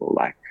acceptable,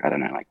 like, I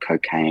don't know, like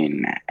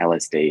cocaine,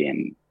 LSD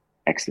and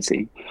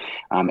ecstasy,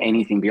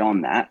 anything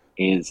beyond that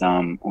is,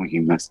 or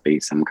you must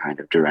be some kind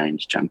of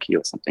deranged junkie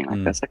or something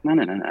like that. It's like,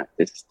 no.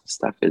 This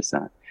stuff is,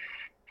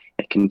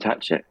 it can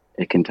touch it.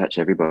 It can touch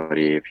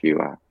everybody if you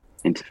are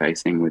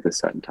interfacing with a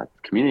certain type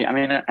of community. I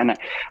mean, and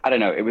I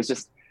don't know, it was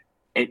just,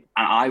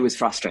 I was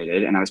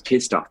frustrated and I was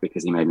pissed off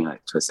because he made me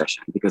late to a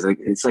session, because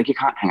it's like, you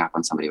can't hang up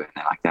on somebody when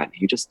they're like that.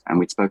 And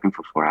we'd spoken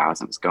for 4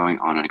 hours and it was going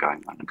on and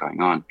going on and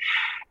going on,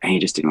 and he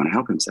just didn't want to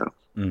help himself.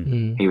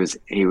 He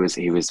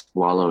was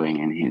wallowing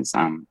in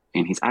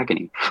his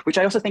agony, which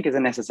I also think is a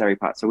necessary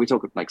part. So we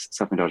talk of like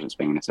self-indulgence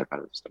being a necessary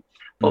part of the stuff.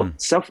 Well,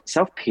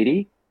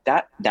 self-pity,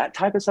 that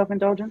type of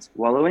self-indulgence,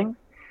 wallowing,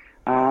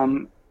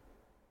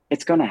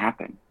 it's going to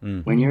happen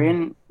when you're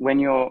in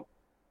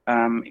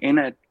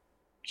a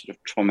sort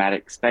of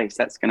traumatic space.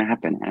 That's going to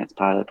happen, and it's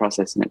part of the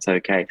process, and it's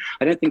okay.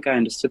 I don't think I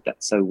understood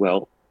that so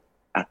well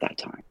at that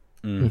time.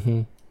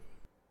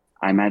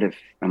 I might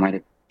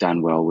have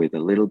done well with a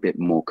little bit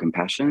more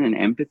compassion and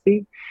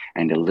empathy,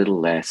 and a little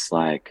less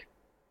like,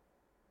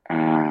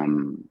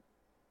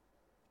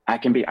 I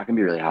can be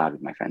really hard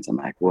with my friends. I'm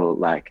like, well,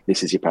 like,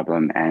 this is your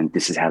problem and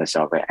this is how to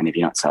solve it. And if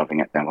you're not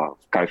solving it, then, well,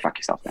 go fuck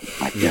yourself then.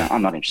 Like, you know,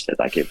 I'm not interested.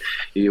 Like, if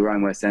you're your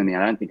own worst enemy,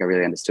 I don't think I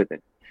really understood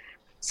it.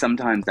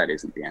 Sometimes that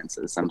isn't the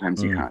answer.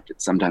 Sometimes you can't.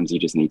 Sometimes you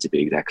just need to be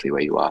exactly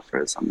where you are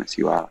for as long as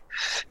you are.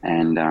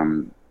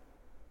 And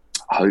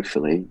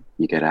hopefully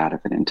you get out of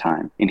it in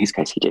time. In his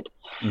case, he did,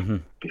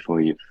 before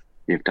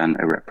you've done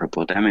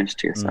irreparable damage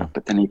to yourself.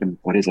 But then even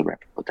what is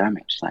irreparable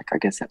damage? Like, I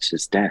guess that's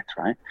just death,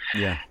 right?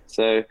 Yeah.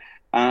 So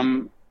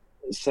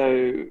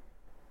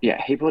yeah,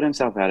 he pulled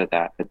himself out of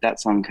that, but that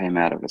song came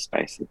out of a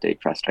space of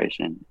deep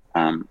frustration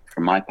from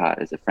my part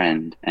as a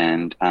friend,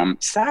 and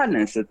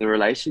sadness of the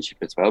relationship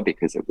as well,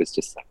 because it was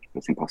just like, it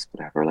was impossible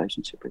to have a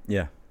relationship with.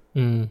 Yeah.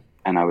 And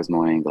I was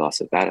mourning the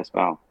loss of that as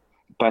well.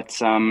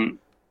 But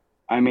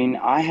I mean,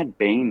 I had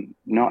been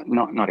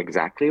not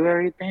exactly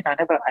where he'd been.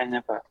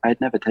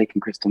 I'd never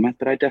taken crystal meth,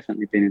 but I'd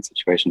definitely been in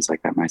situations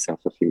like that myself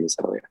a few years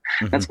earlier.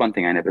 That's one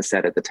thing I never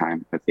said at the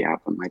time of the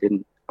album.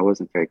 I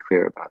wasn't very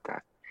clear about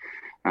that.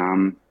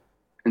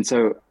 And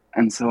so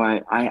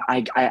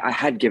I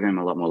had given him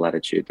a lot more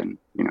latitude than,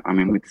 you know, I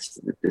mean,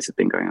 this has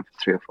been going on for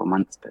 3 or 4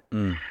 months, but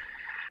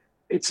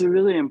it's a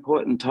really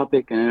important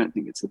topic, and I don't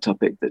think it's a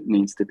topic that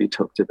needs to be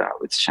talked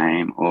about with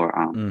shame or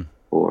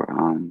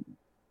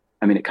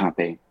I mean, it can't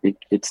be.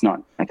 It's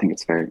not. I think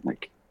it's very,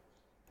 like,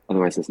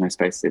 otherwise there's no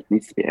space. It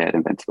needs to be aired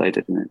and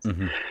ventilated, and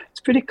it's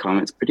pretty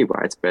common. It's pretty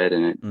widespread,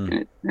 and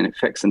it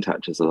affects and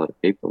touches a lot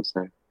of people.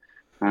 So,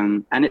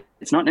 and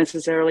it's not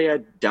necessarily a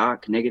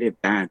dark,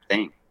 negative, bad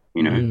thing.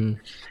 You know,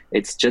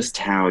 it's just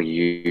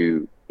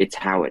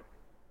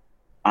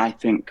I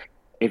think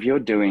if you're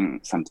doing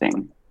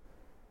something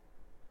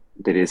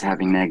that is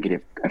having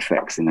negative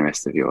effects in the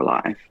rest of your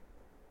life,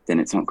 then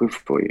it's not good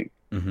for you.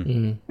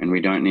 And we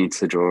don't need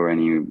to draw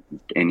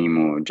any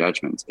more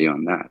judgments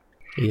beyond that.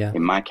 Yeah.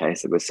 In my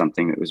case, it was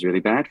something that was really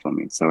bad for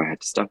me, so I had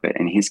to stop it.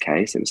 In his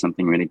case, it was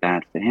something really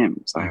bad for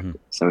him,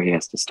 so he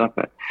has to stop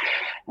it.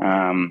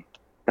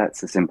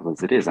 That's as simple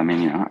as it is. I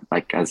mean, you know,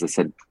 like as I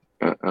said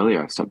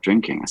earlier, I stopped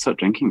drinking. I stopped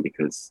drinking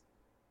because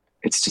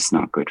it's just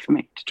not good for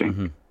me to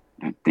drink.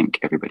 I don't think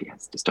everybody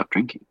has to stop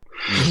drinking.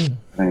 I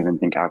don't even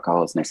think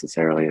alcohol is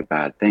necessarily a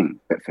bad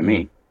thing, but for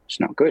me, it's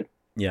not good.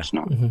 Yeah, it's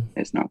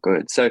not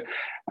good. So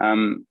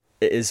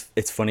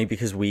it's funny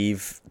because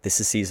this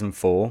is season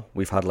 4.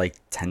 We've had like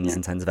tens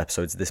and tens of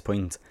episodes at this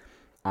point,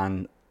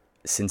 and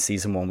since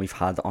season 1 we've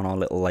had on our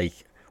little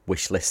like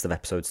wish list of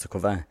episodes to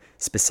cover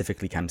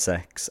specifically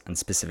chemsex and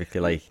specifically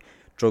like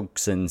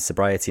drugs and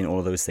sobriety and all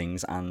of those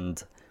things,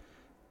 and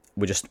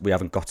we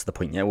haven't got to the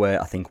point yet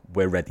where I think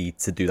we're ready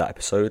to do that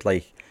episode,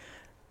 like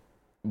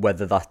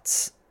whether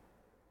that's,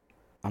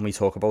 and we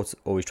talk about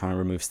always trying to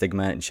remove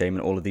stigma and shame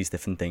and all of these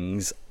different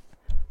things.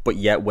 But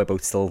yet we're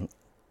both still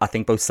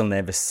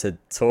nervous to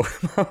talk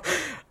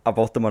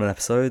about them on an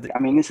episode. I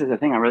mean, this is the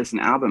thing. I released an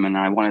album and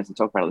I wanted to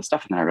talk about all this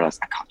stuff, and then I realized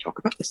I can't talk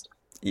about this stuff.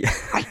 Yeah.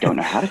 I don't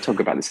know how to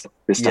talk about this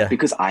stuff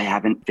because I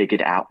haven't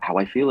figured out how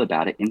I feel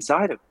about it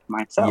inside of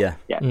myself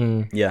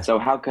yet. So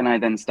how can I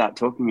then start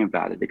talking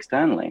about it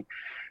externally?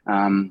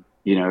 You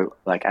know,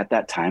 like at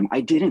that time,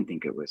 I didn't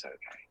think it was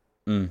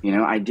okay. You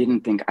know, I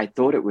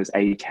thought it was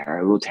a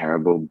terrible,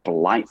 terrible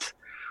blight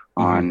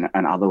on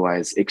an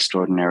otherwise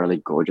extraordinarily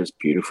gorgeous,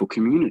 beautiful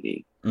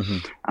community.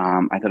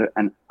 I thought,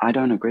 and I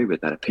don't agree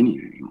with that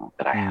opinion anymore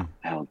that I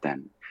held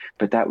then.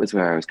 But that was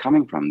where I was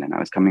coming from then. I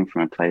was coming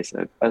from a place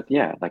of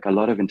like a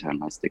lot of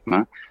internalized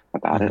stigma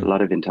about it, a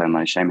lot of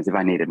internalized shame, as if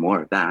I needed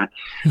more of that,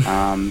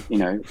 you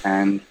know,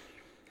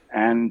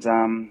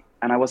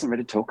 and I wasn't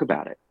ready to talk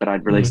about it, but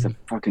I'd released a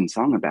fucking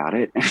song about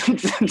it, and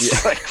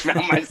just like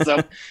found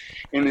myself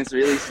in this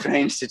really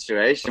strange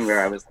situation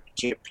where I was like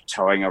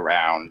tiptoeing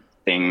around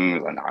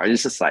things, and I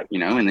was just like, you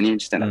know, and then you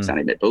just end up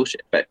sounding a bit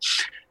bullshit. But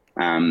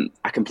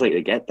I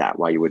completely get that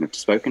why you wouldn't have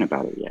spoken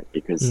about it yet,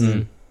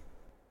 because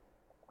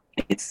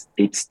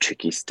it's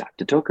tricky stuff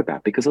to talk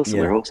about, because also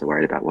we're also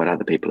worried about what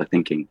other people are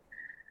thinking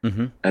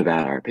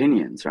about our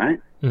opinions, right?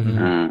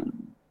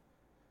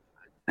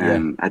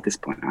 And at this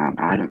point,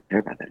 I don't care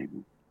about that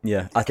anymore.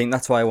 Yeah, I think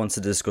that's why I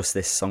wanted to discuss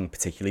this song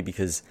particularly,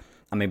 because,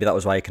 and maybe that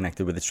was why I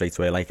connected with it straight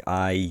away. Like,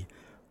 I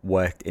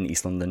worked in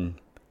East London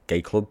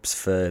gay clubs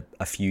for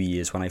a few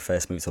years when I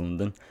first moved to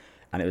London,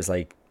 and it was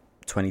like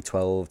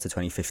 2012 to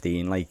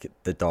 2015, like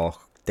the dark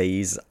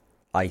days,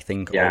 I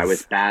think. Yeah, it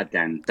was bad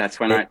then. That's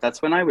when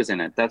I was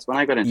in it. That's when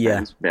I got into it. It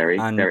was very,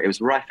 it was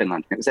rife in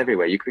London. It was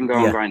everywhere. You couldn't go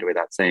on Grindr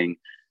without saying,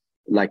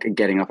 like,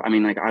 getting off. I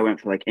mean, like, I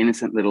went for like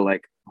innocent little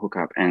like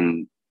hookup,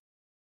 and,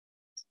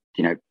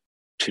 you know,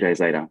 2 days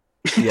later.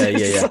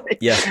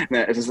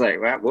 It's just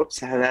like, well, whoops,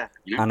 how that,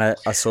 you know? And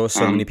I saw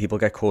so many people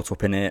get caught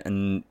up in it,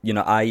 and, you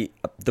know, I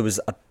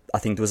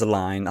think there was a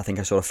line, I think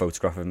I saw a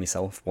photograph of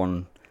myself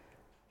one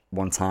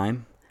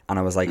time, and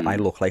I was like, I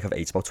look like I've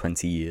aged about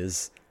 20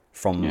 years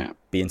from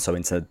being so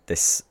into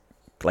this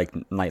like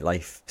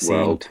nightlife scene.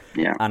 World.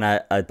 Yeah. And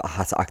I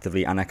had to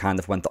actively, and I kind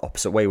of went the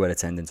opposite way, where it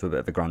turned into a bit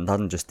of a granddad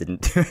and just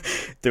didn't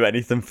do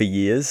anything for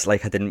years.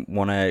 Like, I didn't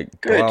want to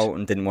go out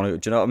and didn't want to,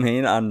 do you know what I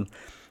mean? And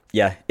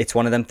yeah, it's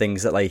one of them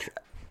things that, like,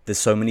 there's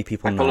so many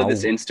people now. I follow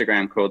this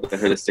Instagram called The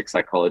Holistic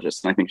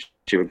Psychologist, and I think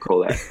she would call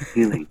that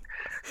healing.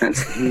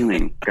 That's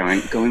healing,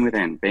 going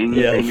within, being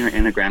your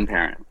inner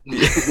grandparent.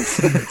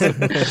 That's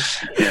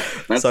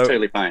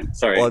totally fine.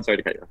 Sorry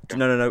to cut you off.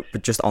 No.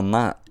 But just on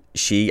that,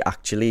 she's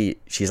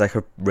like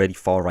a really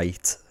far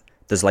right.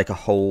 There's like a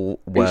whole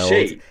world.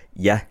 Is she?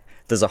 Yeah,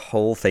 there's a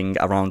whole thing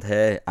around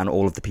her and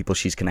all of the people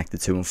she's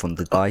connected to and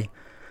funded by.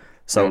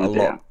 So a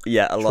lot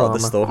of the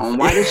stuff. Oh,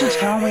 why did you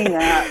tell me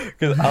that?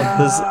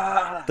 Because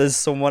there's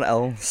someone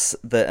else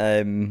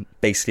that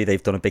basically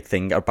they've done a big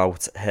thing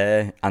about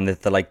her, and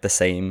they're like the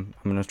same.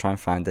 I'm gonna try and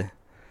find it.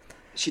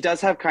 She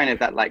does have kind of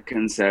that like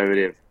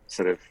conservative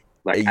sort of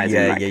like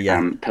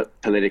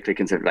politically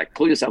conservative, like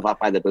pull yourself up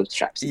by the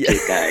bootstraps and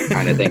keep going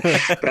kind of thing.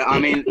 But I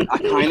mean,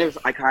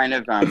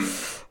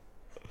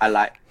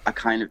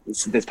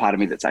 there's part of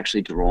me that's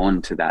actually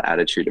drawn to that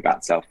attitude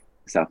about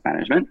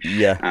self-management.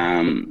 Yeah.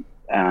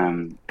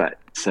 But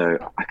so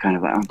I kind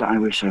of like, I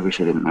wish I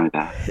didn't know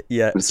that.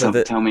 Yeah. So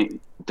tell me,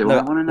 I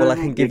want to know? Well, I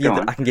can give you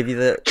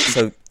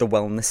the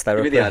wellness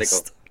therapist. Give me the article.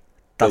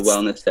 The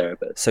wellness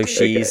therapist. So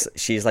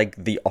she's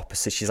like the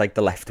opposite. She's like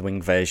the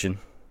left-wing version.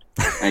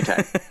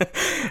 Okay.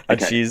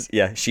 And she's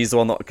the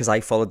one that, because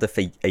I followed her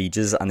for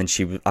ages, and then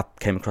I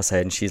came across her,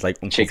 and she's like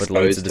uncovered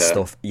loads of the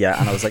stuff. Yeah,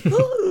 and I was like,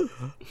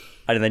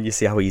 and then you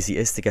see how easy it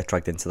is to get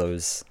dragged into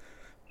those.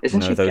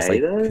 Isn't she those gay,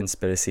 like though?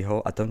 conspiracy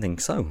hole. I don't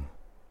think so.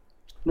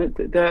 No,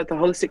 the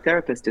holistic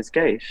therapist is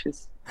gay.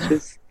 She's I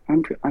don't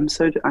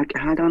understand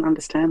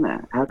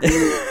that.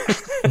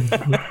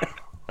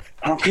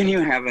 How can you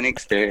have an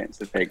experience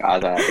with being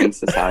other in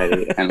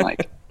society and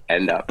like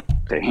end up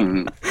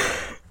being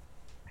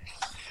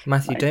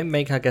Matthew, don't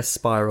make our guest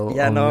spiral.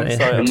 Yeah, no, I'm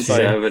sorry.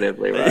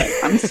 Conservatively, right?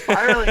 I'm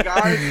spiraling,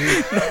 guys.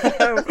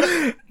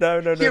 No.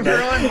 You've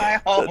ruined my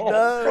whole.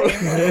 No.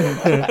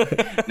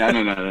 No.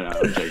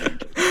 I'm joking.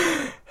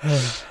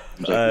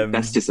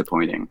 That's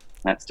disappointing.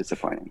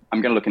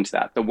 I'm going to look into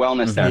that. The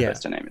wellness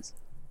therapist, her name is.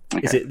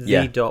 Okay. Is it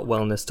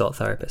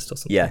the.wellness.therapist or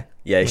something?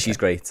 Yeah, she's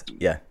great.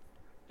 Yeah.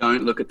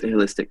 Don't look at the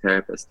holistic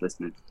therapist,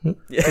 listeners.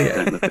 Yeah.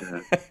 Don't look at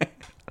her.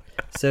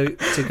 So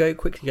to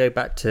quickly go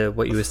back to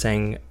what you were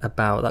saying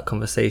about that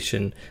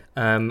conversation,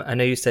 I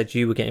know you said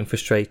you were getting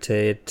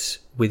frustrated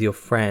with your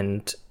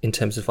friend in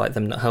terms of like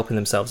them not helping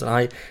themselves, and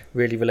I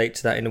really relate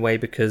to that in a way,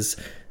 because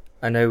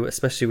I know,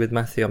 especially with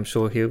Matthew, I'm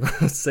sure he'll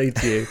say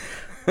to you,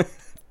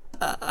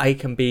 I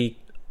can be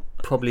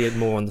probably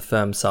more on the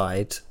firm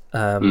side,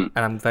 and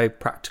I'm very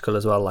practical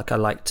as well. Like, I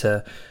like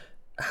to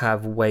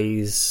have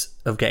ways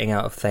of getting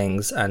out of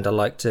things, and I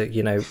like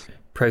to,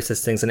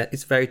 process things, and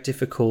it's very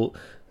difficult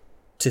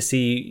to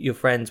see your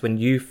friends when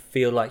you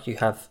feel like you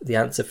have the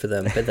answer for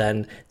them, but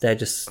then they're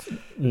just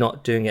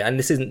not doing it. And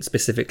this isn't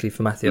specifically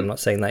for Matthew, I'm not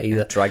saying that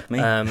either. Drag me.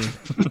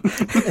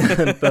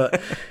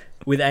 But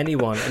with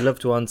anyone,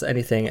 loved ones,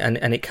 anything, and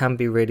it can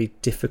be really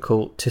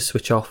difficult to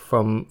switch off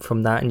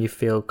from that, and you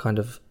feel kind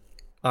of,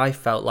 I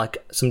felt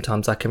like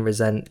sometimes I can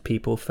resent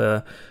people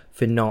for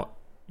not,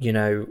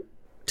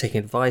 taking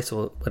advice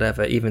or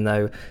whatever, even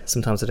though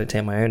sometimes I don't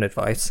take my own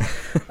advice.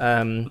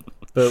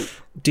 But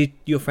did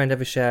your friend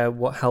ever share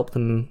what helped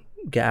them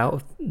get out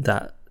of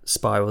that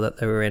spiral that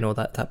they were in, or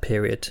that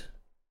period?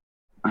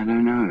 I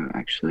don't know,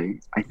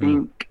 actually. I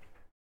think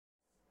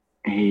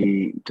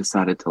he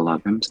decided to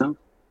love himself.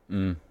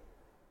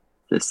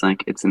 Just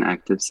like it's an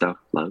act of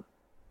self-love.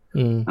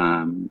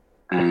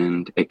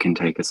 And it can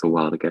take us a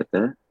while to get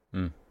there.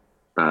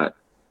 But,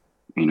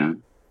 you know,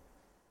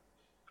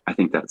 I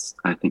think that's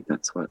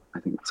what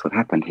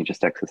happened. He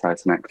just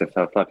exercised an act of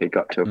self-love. He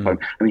got to a point.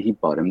 I mean, he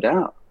bottomed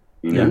out.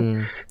 You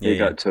know, he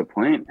got to a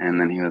point,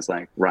 and then he was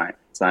like, right,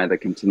 it's either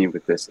continue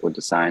with this or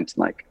decide to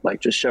like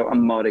just show a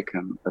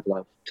modicum of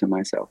love to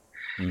myself.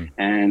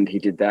 And he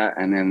did that,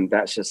 and then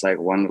that's just like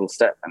one little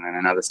step, and then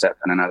another step,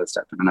 and another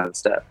step, and another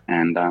step.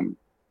 And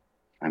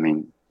I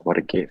mean, what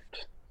a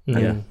gift.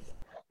 Yeah,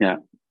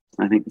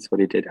 I think that's what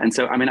he did. And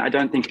so, I mean, I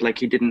don't think like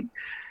he didn't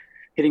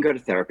go to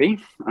therapy.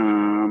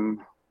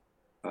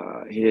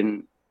 He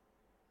didn't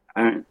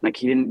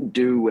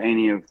do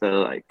any of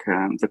the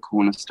the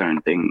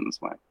cornerstone things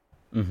like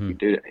he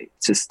did.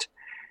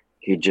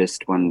 He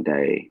just one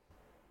day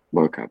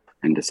woke up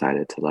and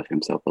decided to love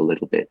himself a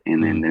little bit,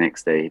 and then the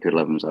next day he could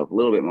love himself a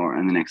little bit more,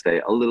 and the next day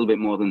a little bit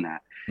more than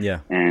that.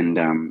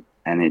 And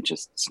it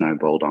just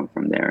snowballed on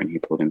from there, and he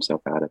pulled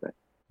himself out of it.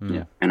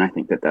 And I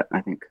think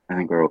I think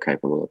we're all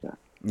capable of that.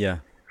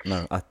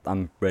 No,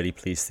 I'm really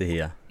pleased to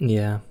hear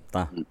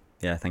that.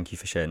 Thank you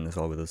for sharing this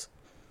all with us.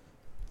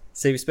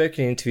 So you've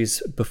spoken in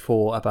interviews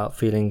before about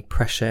feeling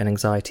pressure and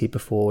anxiety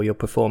before your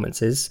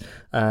performances,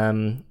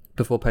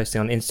 before posting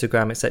on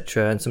Instagram,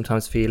 etc., and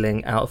sometimes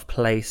feeling out of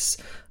place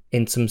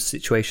in some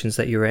situations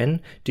that you're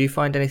in. Do you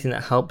find anything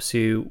that helps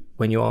you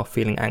when you are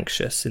feeling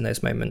anxious in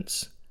those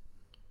moments?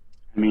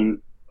 I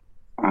mean,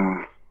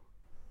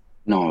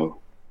 no.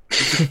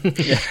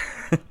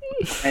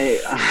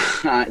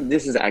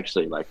 This is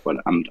actually like what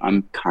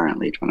I'm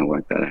currently trying to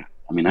work that out.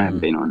 I mean, I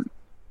haven't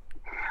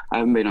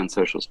been on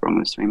socials for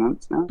almost 3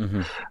 months now,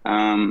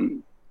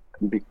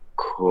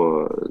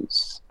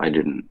 because I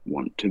didn't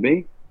want to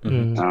be.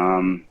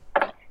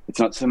 It's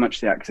not so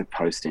much the act of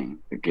posting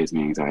that gives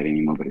me anxiety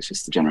anymore, but it's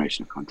just the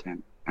generation of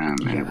content, and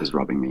it was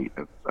robbing me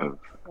of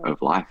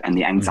life, and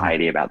the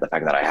anxiety about the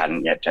fact that I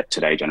hadn't yet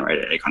today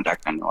generated any content,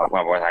 and what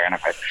was I going to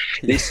post?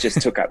 This just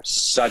took up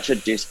such a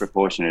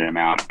disproportionate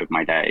amount of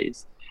my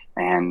days,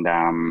 and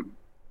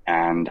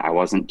I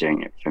wasn't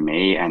doing it for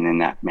me. And then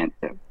that meant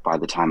that by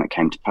the time it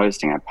came to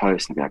posting, I'd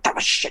post and I'd be like, that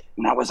was shit,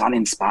 and that was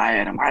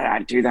uninspired, and why did I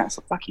do that? It's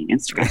a fucking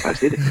Instagram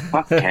post. Who the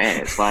fuck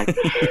cares?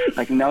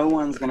 Like no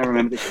one's going to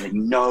remember this. Like,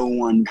 no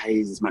one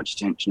pays as much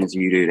attention as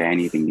you do to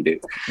anything you do.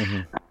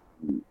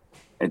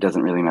 It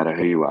doesn't really matter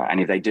who you are. And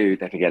if they do,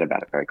 they forget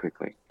about it very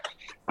quickly.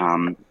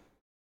 I'm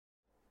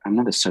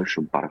not a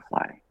social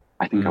butterfly.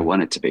 I think I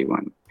wanted to be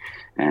one.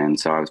 And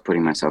so I was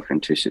putting myself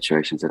into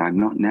situations that I'm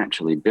not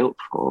naturally built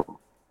for,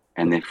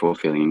 and therefore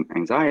feeling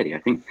anxiety. I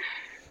think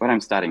what I'm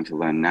starting to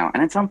learn now,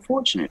 and it's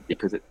unfortunate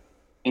because it,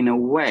 in a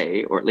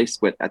way, or at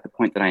least at the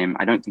point that I am,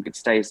 I don't think it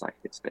stays like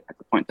this, but at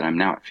the point that I'm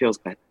now, it feels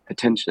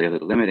potentially a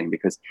little limiting,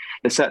 because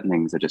there's certain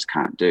things I just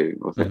can't do,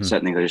 or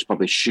certain things I just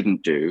probably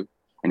shouldn't do.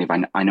 And if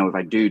I know if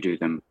I do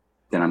them,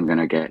 then I'm going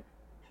to get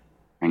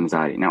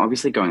anxiety. Now,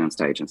 obviously going on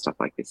stage and stuff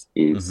like this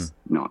is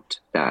not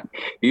that.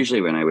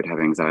 Usually when I would have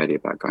anxiety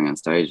about going on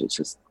stage, it's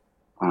just,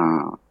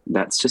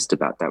 that's just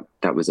about that.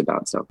 That was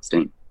about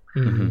self-esteem.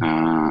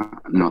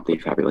 Not the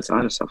fabulous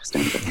art of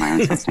self-esteem, but my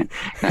own self-esteem.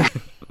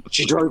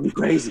 She drove me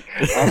crazy.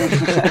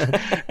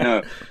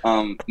 No,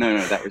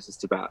 that was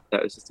just about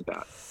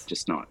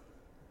just not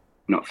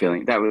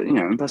feeling that was,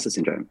 imposter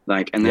syndrome.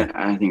 Like, and then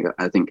I think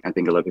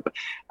a lot of people,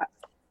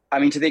 I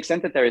mean, to the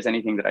extent that there is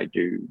anything that I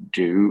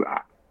do,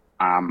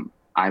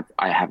 I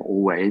have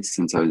always,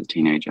 since I was a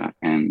teenager,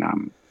 and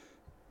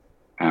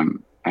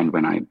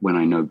when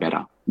I know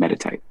better,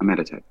 meditate. I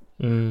meditate.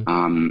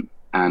 And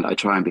I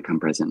try and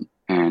become present,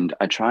 and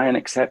I try and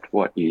accept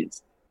what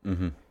is.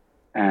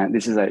 And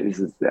this is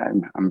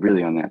I'm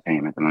really on that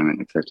theme at the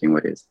moment, accepting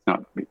what is.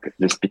 Not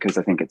just because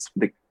I think it's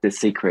the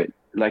secret.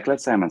 Like,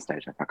 let's say I'm on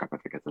stage, I fuck up, I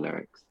forget the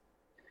lyrics.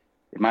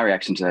 My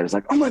reaction to that is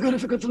like, oh my God, I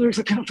forgot the lyrics.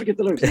 I cannot forget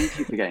the lyrics. I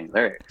keep forgetting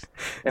lyrics.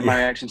 And my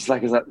reaction to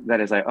that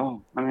is like,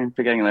 oh, I mean,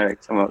 forgetting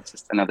lyrics. Well, it's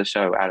just another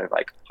show out of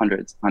like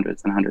hundreds and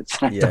hundreds.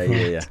 Yeah.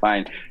 It's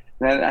fine.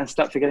 Then I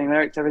stop forgetting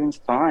lyrics. Everything's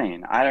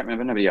fine. I don't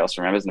remember. Nobody else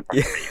remembers. And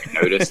probably even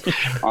noticed.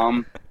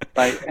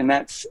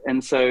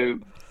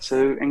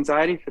 So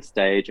anxiety for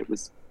stage. It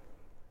was,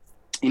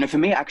 for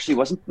me, actually, it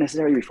wasn't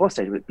necessarily before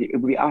stage. It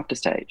would be after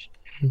stage.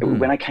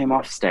 When I came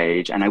off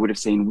stage, and I would have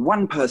seen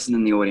one person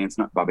in the audience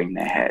not bobbing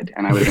their head,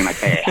 and I would have been like,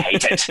 they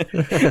hate it.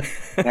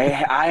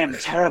 I am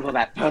terrible.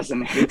 That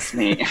person hates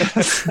me.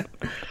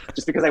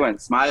 Just because they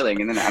weren't smiling.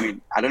 And then, I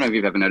mean, I don't know if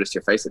you've ever noticed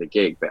your face at a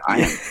gig, but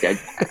I am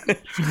deadpan.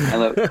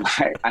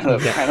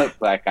 I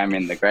look like I'm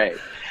in the grave,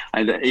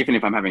 even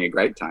if I'm having a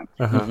great time.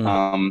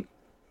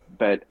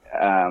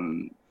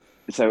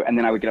 So, and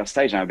then I would get off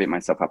stage and I would beat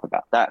myself up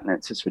about that, and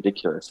it's just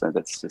ridiculous. So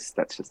that's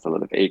just a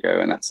lot of ego,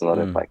 and that's a lot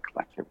of like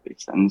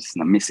I'm just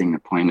missing the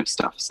point of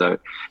stuff. So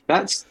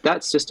that's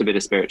just a bit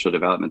of spiritual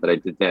development that I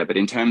did there. But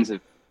in terms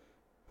of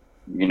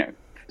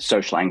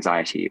social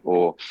anxiety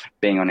or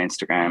being on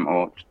Instagram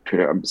or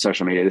Twitter or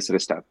social media, this sort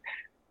of stuff,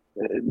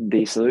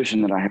 the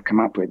solution that I have come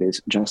up with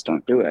is just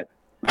don't do it.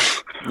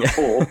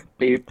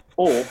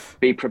 or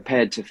be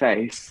prepared to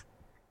face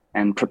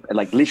and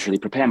literally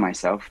prepare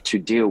myself to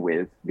deal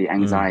with the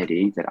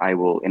anxiety that I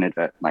will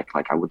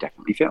I will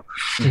definitely feel.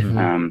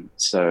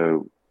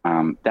 So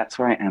that's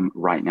where I am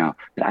right now.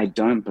 But I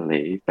don't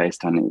believe,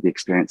 based on the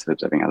experience of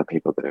observing other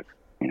people that have,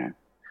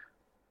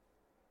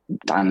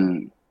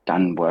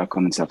 done work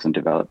on themselves and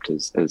developed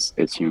as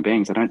human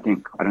beings, I don't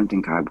think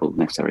I will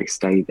necessarily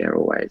stay there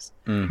always.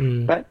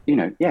 But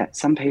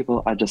some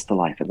people are just the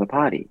life of the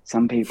party.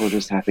 Some people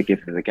just have the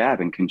gift of the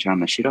gab and can charm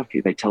the shit off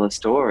you. They tell a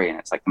story and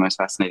it's like the most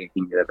fascinating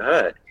thing you've ever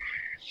heard.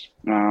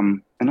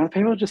 And other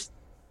people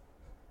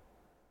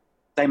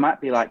they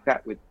might be like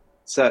that with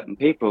certain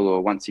people,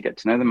 or once you get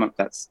to know them,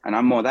 and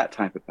I'm more that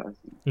type of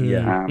person.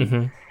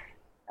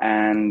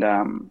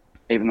 And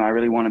even though I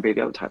really want to be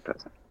the other type of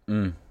person,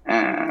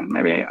 and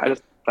maybe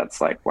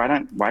that's like, why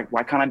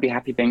can't I be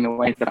happy being the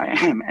way that I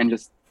am and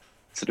just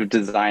sort of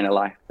design a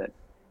life that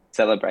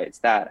celebrates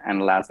that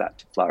and allows that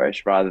to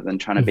flourish, rather than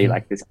trying to be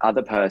like this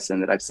other person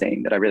that I've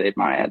seen that I really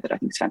admire, that I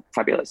think is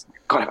fabulous.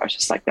 God, if I was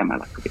just like them, I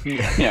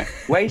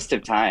waste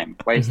of time.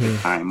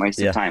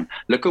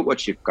 Look at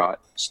what you've got.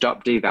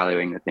 Stop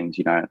devaluing the things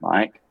you don't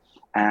like.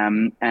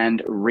 And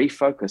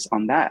refocus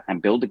on that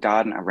and build a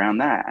garden around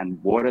that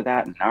and water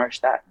that and nourish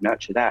that,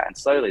 nurture that. And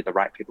slowly the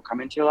right people come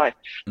into your life,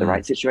 the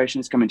right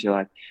situations come into your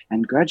life.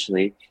 And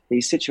gradually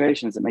these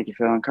situations that make you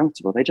feel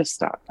uncomfortable, they just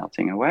start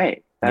melting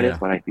away. That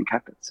is what I think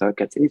happens. So it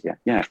gets easier.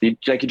 Yeah. You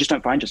just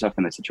don't find yourself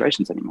in those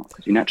situations anymore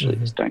because you naturally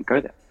just don't go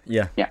there.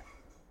 Yeah. Yeah.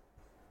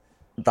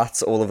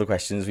 That's all of the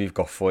questions we've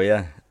got for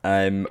you.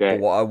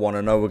 What I want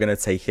to know, we're going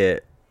to take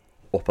it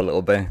up a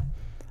little bit.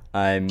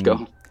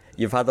 Go.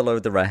 You've had a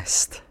load of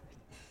rest.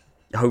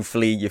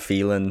 Hopefully you're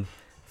feeling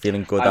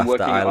good I'm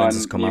after Islands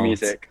has come out.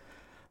 Music.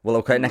 Well,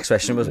 okay, next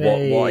question was what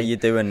are you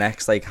doing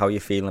next? Like, how are you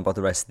feeling about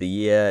the rest of the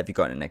year? Have you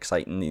got anything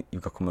exciting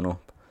you've got coming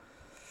up?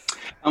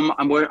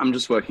 I'm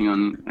just working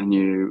on a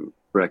new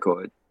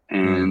record,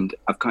 and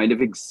I've kind of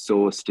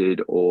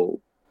exhausted all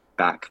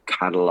back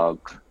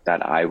catalogue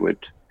that I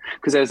would,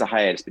 because there was a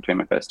hiatus between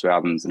my first two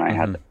albums and I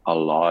had a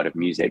lot of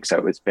music, so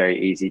it was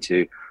very easy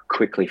to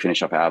quickly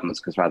finish off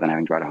albums, because rather than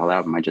having to write a whole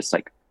album, I just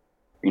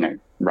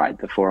write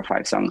the 4 or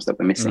 5 songs that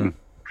were missing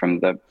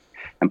and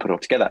put it all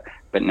together.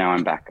 But now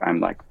I'm back. I'm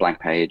like blank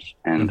page,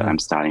 and I'm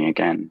starting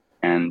again.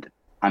 And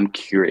I'm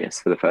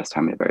curious for the first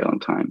time in a very long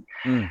time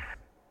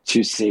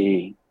to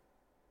see,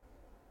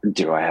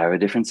 do I have a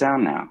different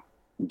sound now?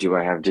 Do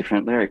I have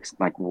different lyrics?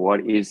 Like, what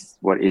is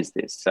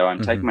this? So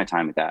I'm taking my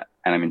time with that,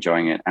 and I'm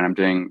enjoying it. And I'm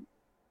doing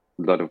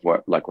a lot of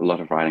work, like a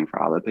lot of writing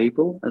for other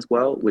people as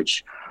well,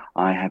 which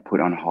I had put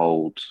on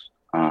hold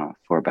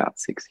for about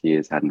 6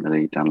 years. Hadn't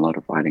really done a lot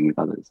of writing with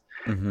others.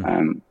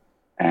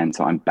 And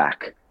so I'm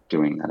back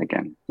doing that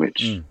again,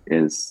 which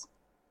is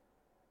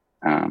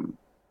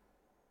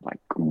like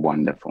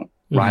wonderful.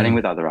 Writing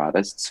with other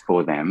artists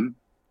for them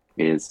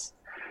is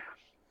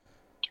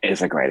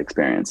a great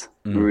experience.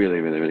 Really,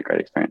 really, really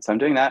great experience. So I'm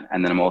doing that,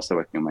 and then I'm also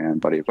working on my own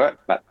body of work.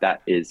 But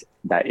that is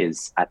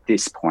at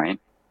this point,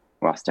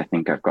 whilst I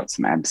think I've got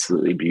some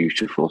absolutely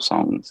beautiful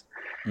songs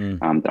that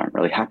I'm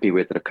really happy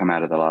with that have come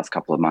out of the last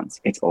couple of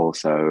months, it's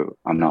also,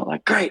 I'm not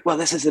like, great, well,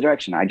 this is the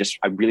direction. I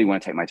really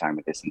want to take my time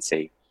with this and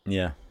see.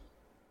 Yeah.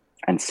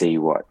 And see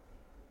what,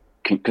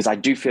 because I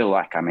do feel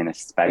like I'm in a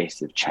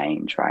space of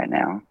change right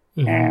now.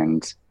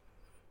 And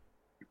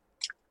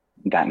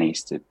that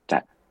needs to,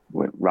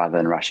 rather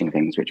than rushing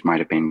things, which might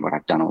have been what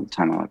I've done all the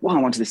time. I'm like, well,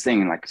 I wanted this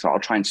thing, and so I'll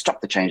try and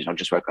stop the change and I'll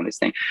just work on this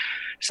thing.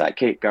 So I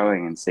keep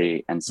going and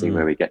see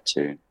where we get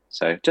to.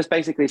 So just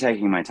basically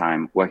taking my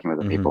time, working with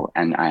other people,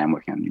 and I am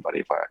working on a new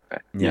body of work.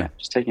 But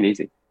just taking it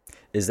easy.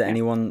 Is there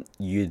anyone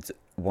you'd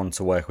want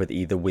to work with,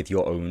 either with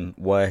your own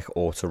work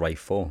or to write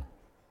for?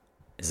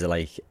 Is it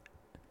like...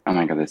 Oh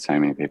my God, there's so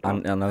many people.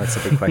 I know that's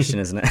a big question,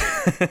 isn't it?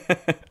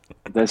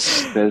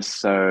 There's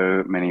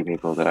so many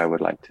people that I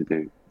would like to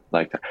do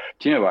like that.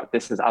 Do you know what?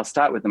 I'll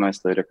start with the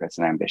most ludicrous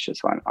and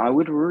ambitious one. I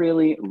would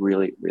really,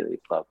 really, really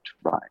love to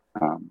write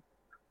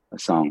a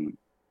song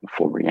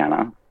for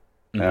Rihanna.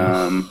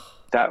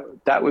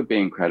 That would be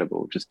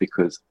incredible, just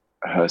because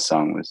her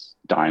song was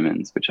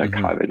Diamonds, which I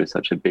covered, is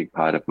such a big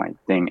part of my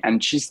thing.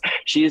 And she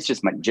is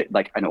just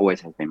and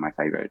always has been my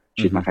favorite.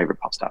 She's my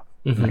favorite pop star.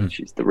 Like,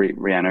 she's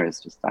Rihanna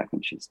is just, I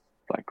think she's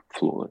like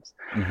flawless.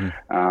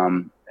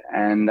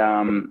 And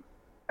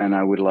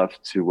I would love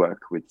to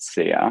work with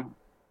Sia,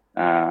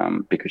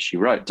 because she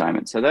wrote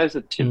Diamonds. So those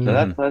are tips.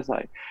 So that's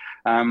like,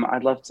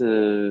 I'd love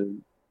to.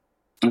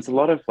 There's a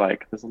lot of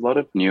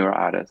newer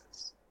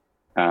artists.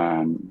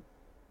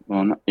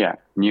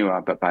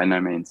 Newer, but by no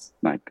means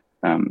like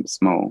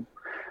small.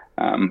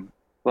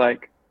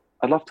 Like,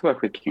 I'd love to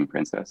work with King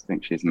Princess. I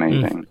think she's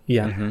amazing.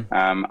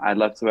 I'd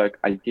love to work.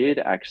 I did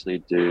actually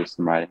do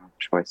some writing with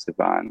Troye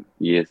Sivan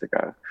years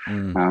ago.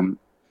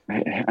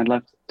 I'd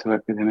love to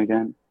work with him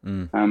again,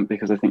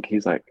 because I think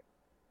he's a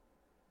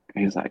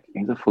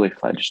fully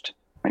fledged,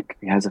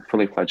 he has a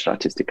fully fledged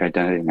artistic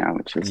identity now,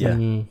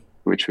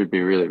 which would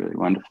be really, really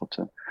wonderful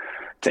to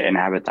to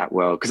inhabit that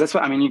world. Because that's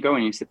what I mean. You go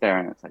and you sit there,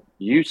 and it's like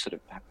you sort of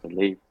have to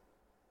leave.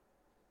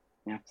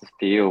 You have to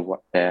feel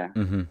what their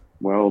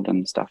world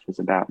and stuff is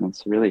about, and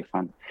it's really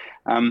fun.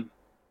 And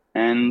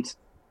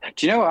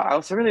do you know what I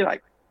also really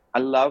like? I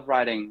love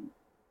writing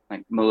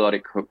like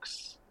melodic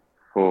hooks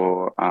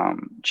for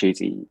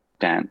cheesy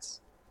dance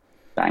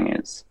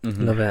bangers.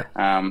 Love it.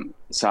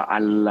 So I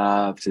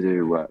love to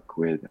do work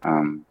with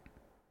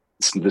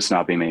the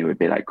snobby me would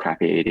be like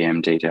crappy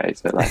EDM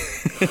DJs, but like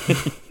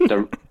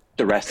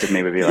the rest of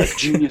me would be like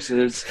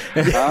geniuses.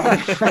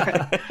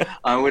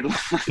 I would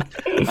love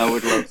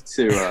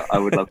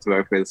to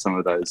work with some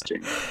of those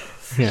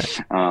geniuses. Yeah.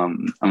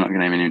 I'm not going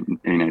to name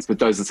any names, but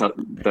those are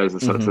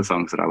sorts of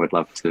songs that I would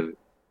love to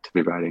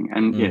be writing.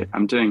 And yeah,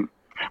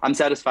 I'm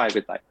satisfied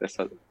with like the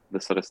sort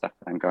of stuff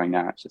that I'm going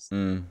now. It's just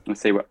we'll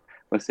see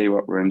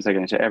what rooms I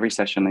get into. Every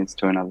session leads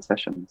to another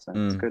session, so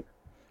it's good.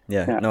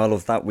 Yeah, no, I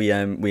love that. We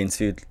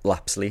interviewed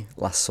Lapsley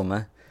last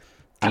summer.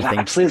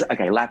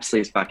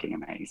 Lapsley's fucking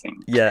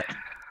amazing. Yeah,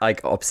 I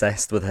got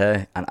obsessed with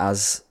her, and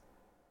as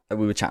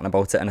we were chatting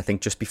about it, and I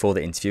think just before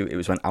the interview, it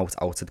was when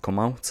Out had come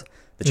out,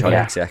 the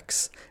Charli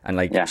XCX, and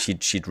like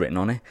she'd written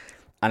on it,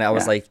 and I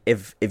was like,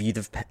 if you'd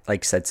have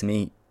like said to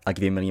me, I'll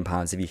give you £1 million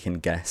if you can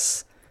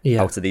guess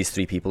out of these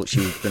 3 people, she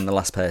would have been the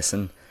last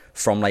person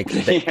from like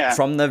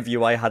from the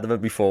view I had of her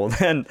before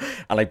then,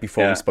 and like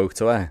before we spoke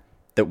to her,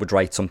 that would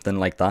write something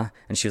like that.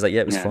 And she was like,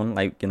 yeah, it was fun,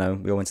 like, you know,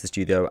 we all went to the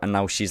studio, and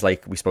now she's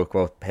like, we spoke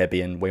about her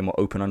being way more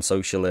open on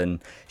social,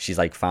 and she's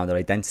like found her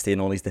identity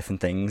and all these different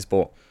things.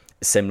 But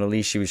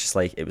similarly, she was just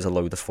like, it was a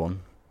load of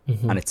fun.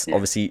 And it's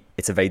obviously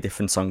it's a very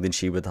different song than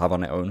she would have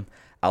on her own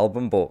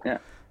album, but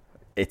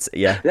it's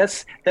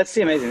that's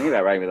the amazing thing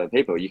about writing with other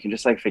people. You can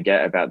just like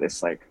forget about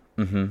this like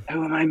who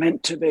am I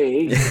meant to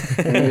be?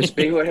 And just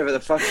be whatever the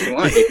fuck you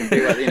want. You can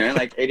be what, you know,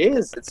 like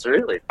it's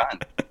really fun.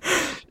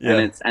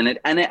 And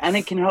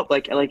it can help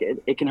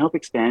it can help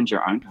expand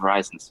your own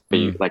horizons for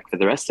you, like for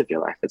the rest of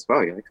your life as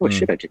well. You're like, oh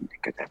shit, I didn't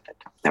think of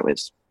that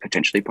was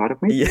potentially part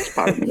of me. That's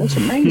part of me. That's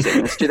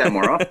amazing. Let's do that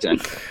more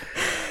often.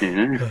 You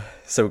know?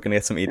 So we're gonna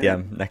get some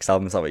EDM next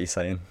album, is that what you're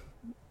saying?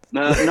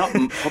 No, not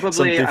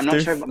probably. I'm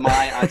not sure if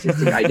my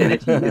artistic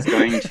identity is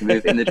going to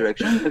move in the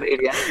direction of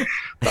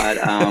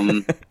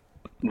EDM,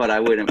 but I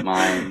wouldn't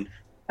mind.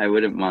 I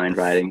wouldn't mind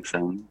writing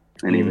some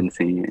and even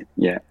singing it.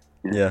 Yeah,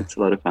 it's a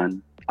lot of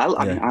fun. I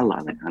love it. I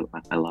love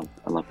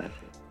that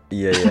shit.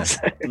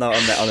 Yeah. No,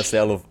 honestly,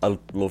 I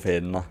love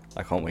hearing that.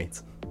 I can't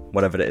wait.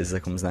 Whatever it is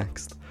that comes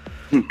next.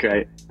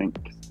 Great, thanks.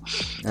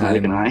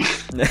 Neither can I.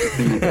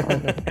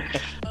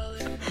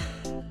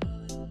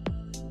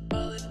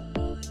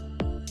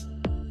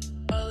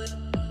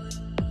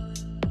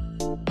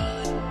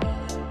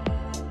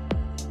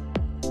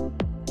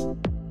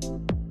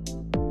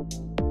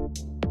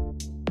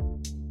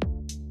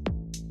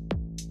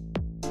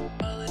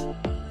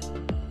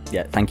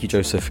 Yeah, thank you,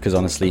 Joseph, because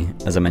honestly,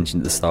 as I mentioned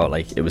at the start,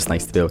 like, it was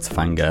nice to be able to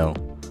fangirl,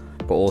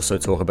 but also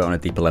talk about it on a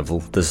deeper level.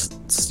 There's,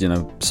 you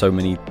know, so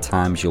many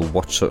times you'll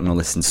watch something or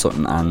listen to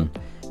something and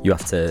you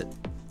have to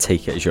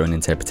take it as your own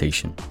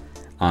interpretation,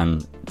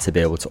 and to be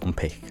able to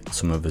unpick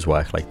some of his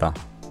work like that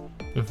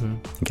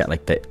and get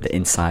like the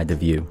inside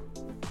of you.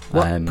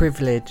 What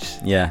privilege.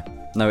 Yeah,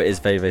 no, it is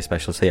very, very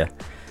special. So yeah,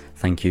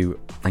 thank you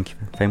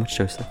very much,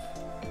 Joseph.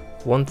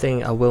 One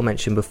thing I will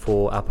mention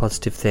before our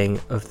positive thing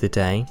of the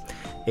day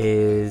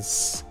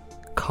is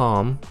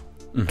Calm,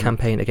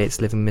 Campaign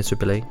Against Living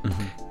Miserably.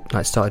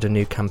 Like, started a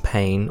new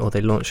campaign, or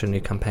they launched a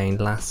new campaign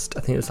last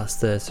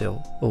Thursday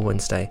or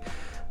Wednesday,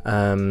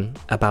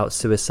 about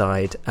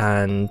suicide.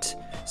 And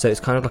so it's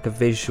kind of like a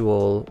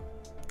visual,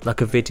 like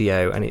a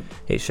video, and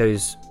it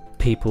shows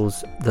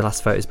the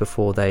last photos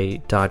before they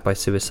died by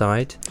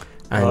suicide,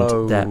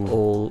 and they're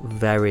all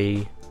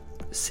very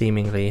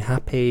seemingly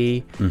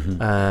happy,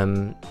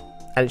 and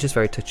it's just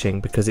very touching,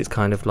 because it's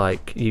kind of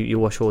like you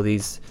watch all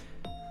these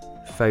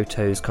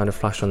photos kind of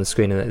flash on the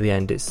screen, and at the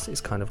end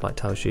it's kind of like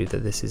tells you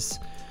that this is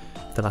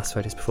the last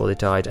photos before they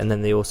died. And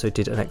then they also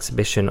did an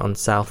exhibition on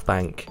South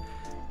Bank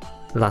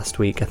last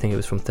week, I think it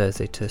was from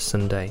Thursday to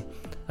Sunday,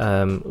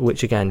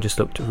 which again just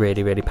looked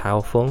really, really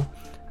powerful.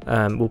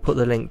 We'll put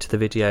the link to the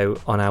video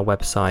on our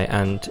website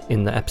and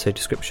in the episode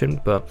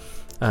description, but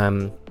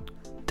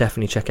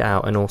definitely check it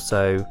out. And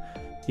also,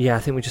 I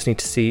think we just need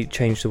to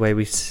change the way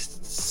we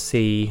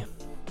see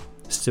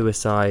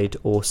suicide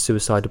or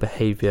suicidal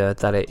behaviour,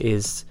 that it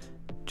is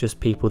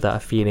just people that are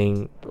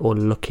feeling or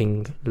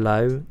looking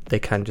low. They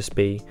can just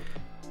be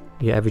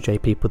everyday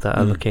people that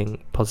are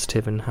looking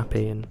positive and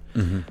happy, and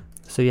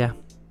so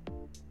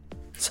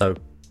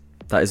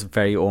that is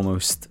very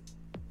almost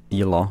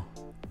your law,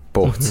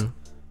 but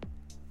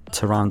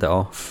to round it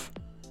off,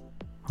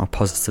 our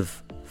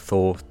positive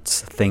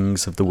thoughts,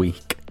 things of the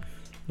week.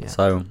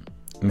 So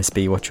Miss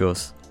B, what's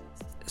yours?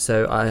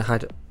 So I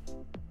had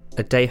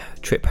a day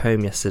trip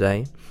home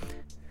yesterday,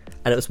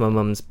 and it was my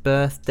mum's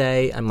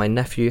birthday and my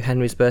nephew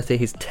Henry's birthday.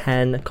 He's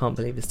 10. I can't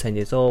believe he's 10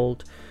 years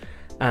old.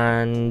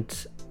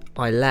 And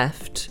I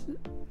left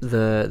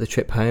the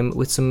trip home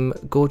with some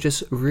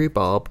gorgeous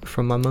rhubarb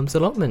from my mum's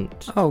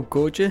allotment. Oh,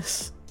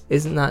 gorgeous.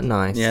 Isn't that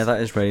nice? Yeah,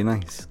 that is really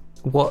nice.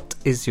 What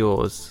is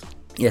yours?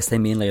 Yesterday,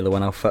 me and Layla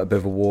went out for a bit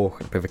of a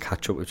walk, a bit of a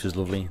catch-up, which was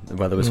lovely. The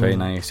weather was very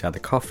nice. We had the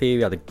coffee,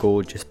 we had a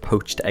gorgeous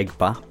poached egg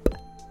bap.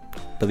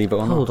 Believe it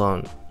or not. Hold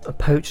on. A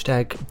poached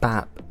egg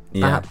bap.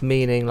 Yeah. Bap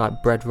meaning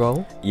like bread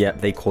roll? Yeah,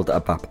 they called it a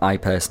bap. I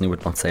personally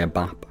would not say a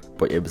bap,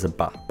 but it was a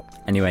bap.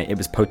 Anyway, it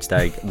was poached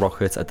egg,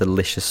 rocket, a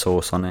delicious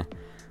sauce on it.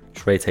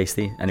 It's very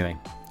tasty. Anyway,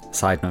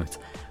 side note.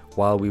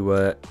 While we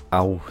were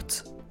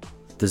out,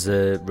 there's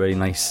a really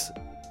nice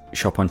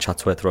shop on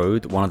Chatsworth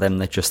Road. One of them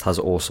that just has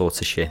all sorts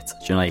of shit. Do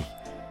you know, like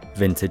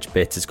vintage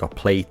bits? It's got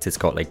plates, it's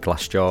got like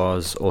glass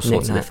jars, all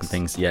sorts of different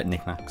things. Yeah,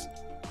 knickknacks.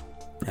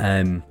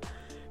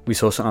 We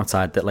saw something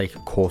outside that like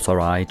caught our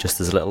eye just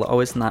as a little,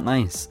 oh, isn't that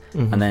nice?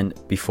 And then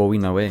before we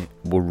know it,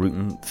 we're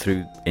rooting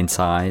through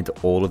inside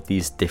all of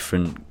these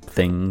different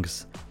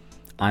things.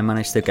 I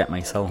managed to get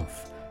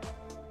myself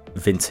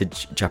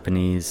vintage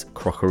Japanese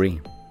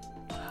crockery.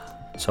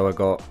 So I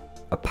got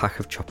a pack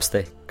of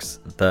chopsticks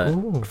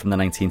from the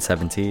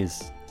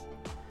 1970s.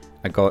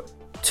 I got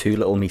 2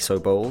 little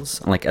miso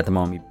bowls, like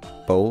edamame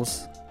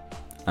bowls.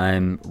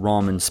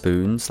 Ramen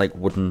spoons, like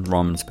wooden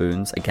ramen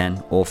spoons,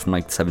 again, all from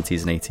like the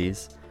 70s and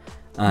 80s.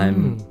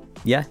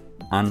 Yeah,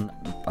 and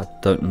I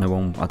don't know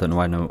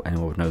why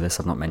anyone would know this,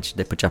 I've not mentioned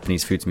it, but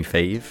Japanese food's my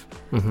fave.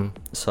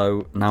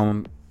 So now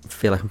I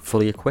feel like I'm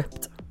fully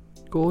equipped.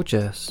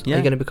 Gorgeous. Yeah. Are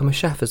you going to become a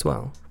chef as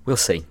well? We'll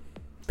see.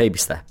 Baby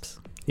steps.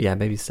 Yeah,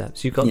 baby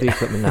steps. You've got the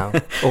equipment now.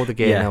 All the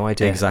gear, no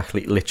idea.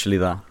 Exactly, literally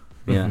that.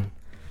 Yeah.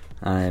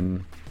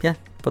 Yeah,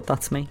 but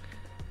that's me.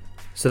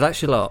 So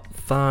that's your lot.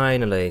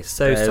 Finally.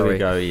 So there sorry. we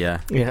go, yeah.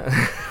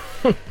 Yeah.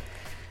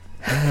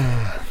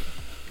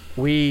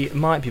 We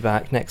might be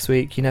back next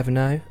week, you never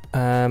know.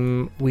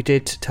 We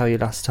did tell you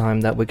last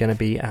time that we're going to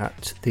be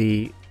at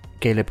the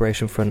Gay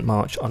Liberation Front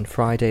March on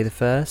Friday the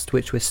 1st,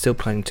 which we're still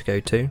planning to go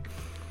to.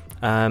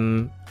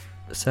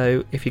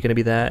 So if you're going to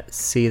be there,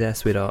 see you there,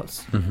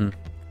 sweethearts.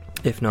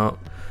 If not,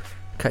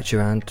 catch you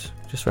around,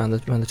 just around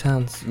the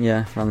towns.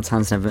 Yeah, around the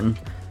towns and everything.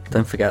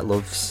 Don't forget,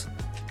 loves,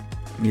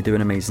 you're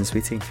doing amazing,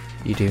 sweetie.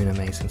 You're doing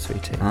amazing,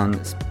 sweetie.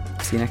 And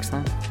see you next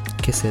time.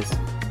 Kisses.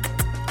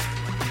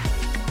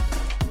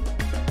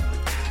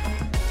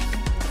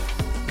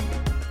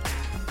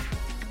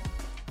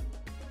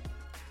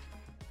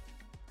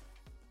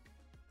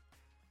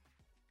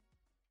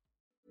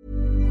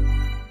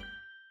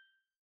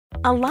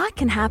 A lot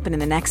can happen in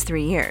the next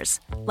 3 years.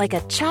 Like a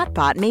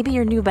chatbot may be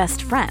your new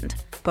best friend.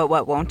 But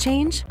what won't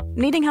change?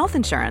 Needing health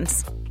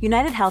insurance.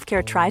 United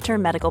Healthcare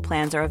Tri-Term Medical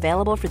Plans are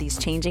available for these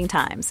changing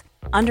times.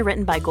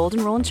 Underwritten by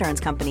Golden Rule Insurance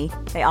Company,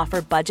 they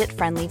offer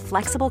budget-friendly,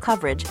 flexible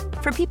coverage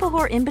for people who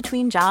are in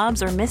between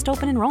jobs or missed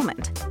open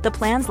enrollment. The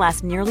plans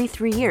last nearly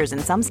 3 years in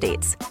some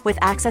states, with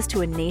access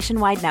to a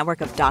nationwide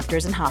network of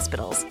doctors and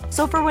hospitals.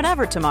 So for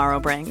whatever tomorrow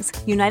brings,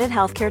 United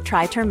Healthcare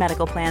Tri-Term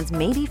Medical Plans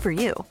may be for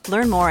you.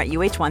 Learn more at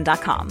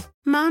uh1.com.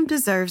 Mom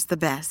deserves the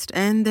best,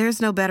 and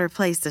there's no better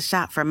place to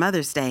shop for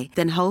Mother's Day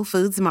than Whole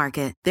Foods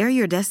Market. They're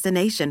your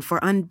destination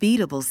for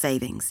unbeatable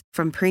savings,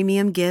 from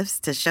premium gifts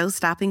to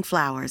show-stopping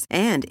flowers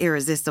and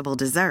irresistible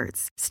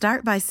desserts.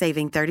 Start by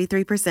saving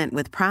 33%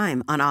 with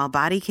Prime on all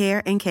body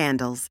care and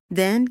candles.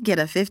 Then get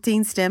a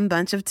 15-stem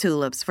bunch of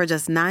tulips for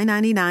just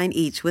 $9.99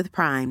 each with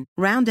Prime.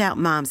 Round out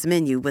Mom's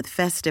menu with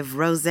festive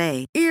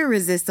rosé,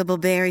 irresistible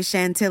berry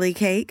chantilly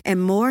cake,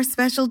 and more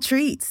special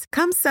treats.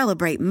 Come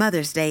celebrate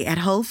Mother's Day at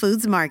Whole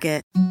Foods Market.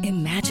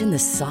 Imagine the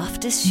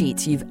softest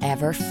sheets you've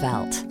ever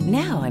felt.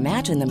 Now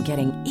imagine them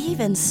getting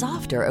even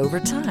softer over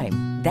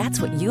time.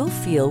 That's what you'll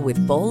feel with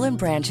Boll &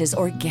 Branch's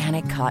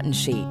organic cotton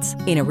sheets.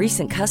 In a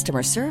recent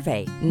customer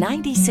survey,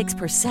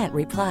 96%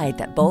 replied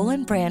that Boll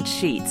 & Branch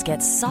sheets get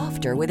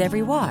softer with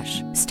every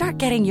wash. Start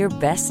getting your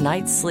best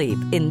night's sleep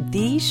in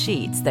these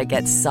sheets that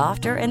get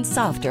softer and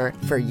softer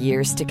for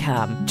years to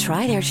come.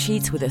 Try their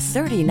sheets with a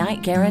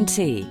 30-night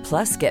guarantee.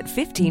 Plus, get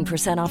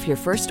 15% off your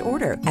first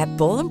order at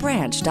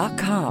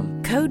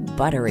bollandbranch.com. Code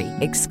BUTTERY.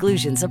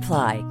 Exclusions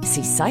apply.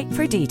 See site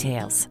for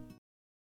details.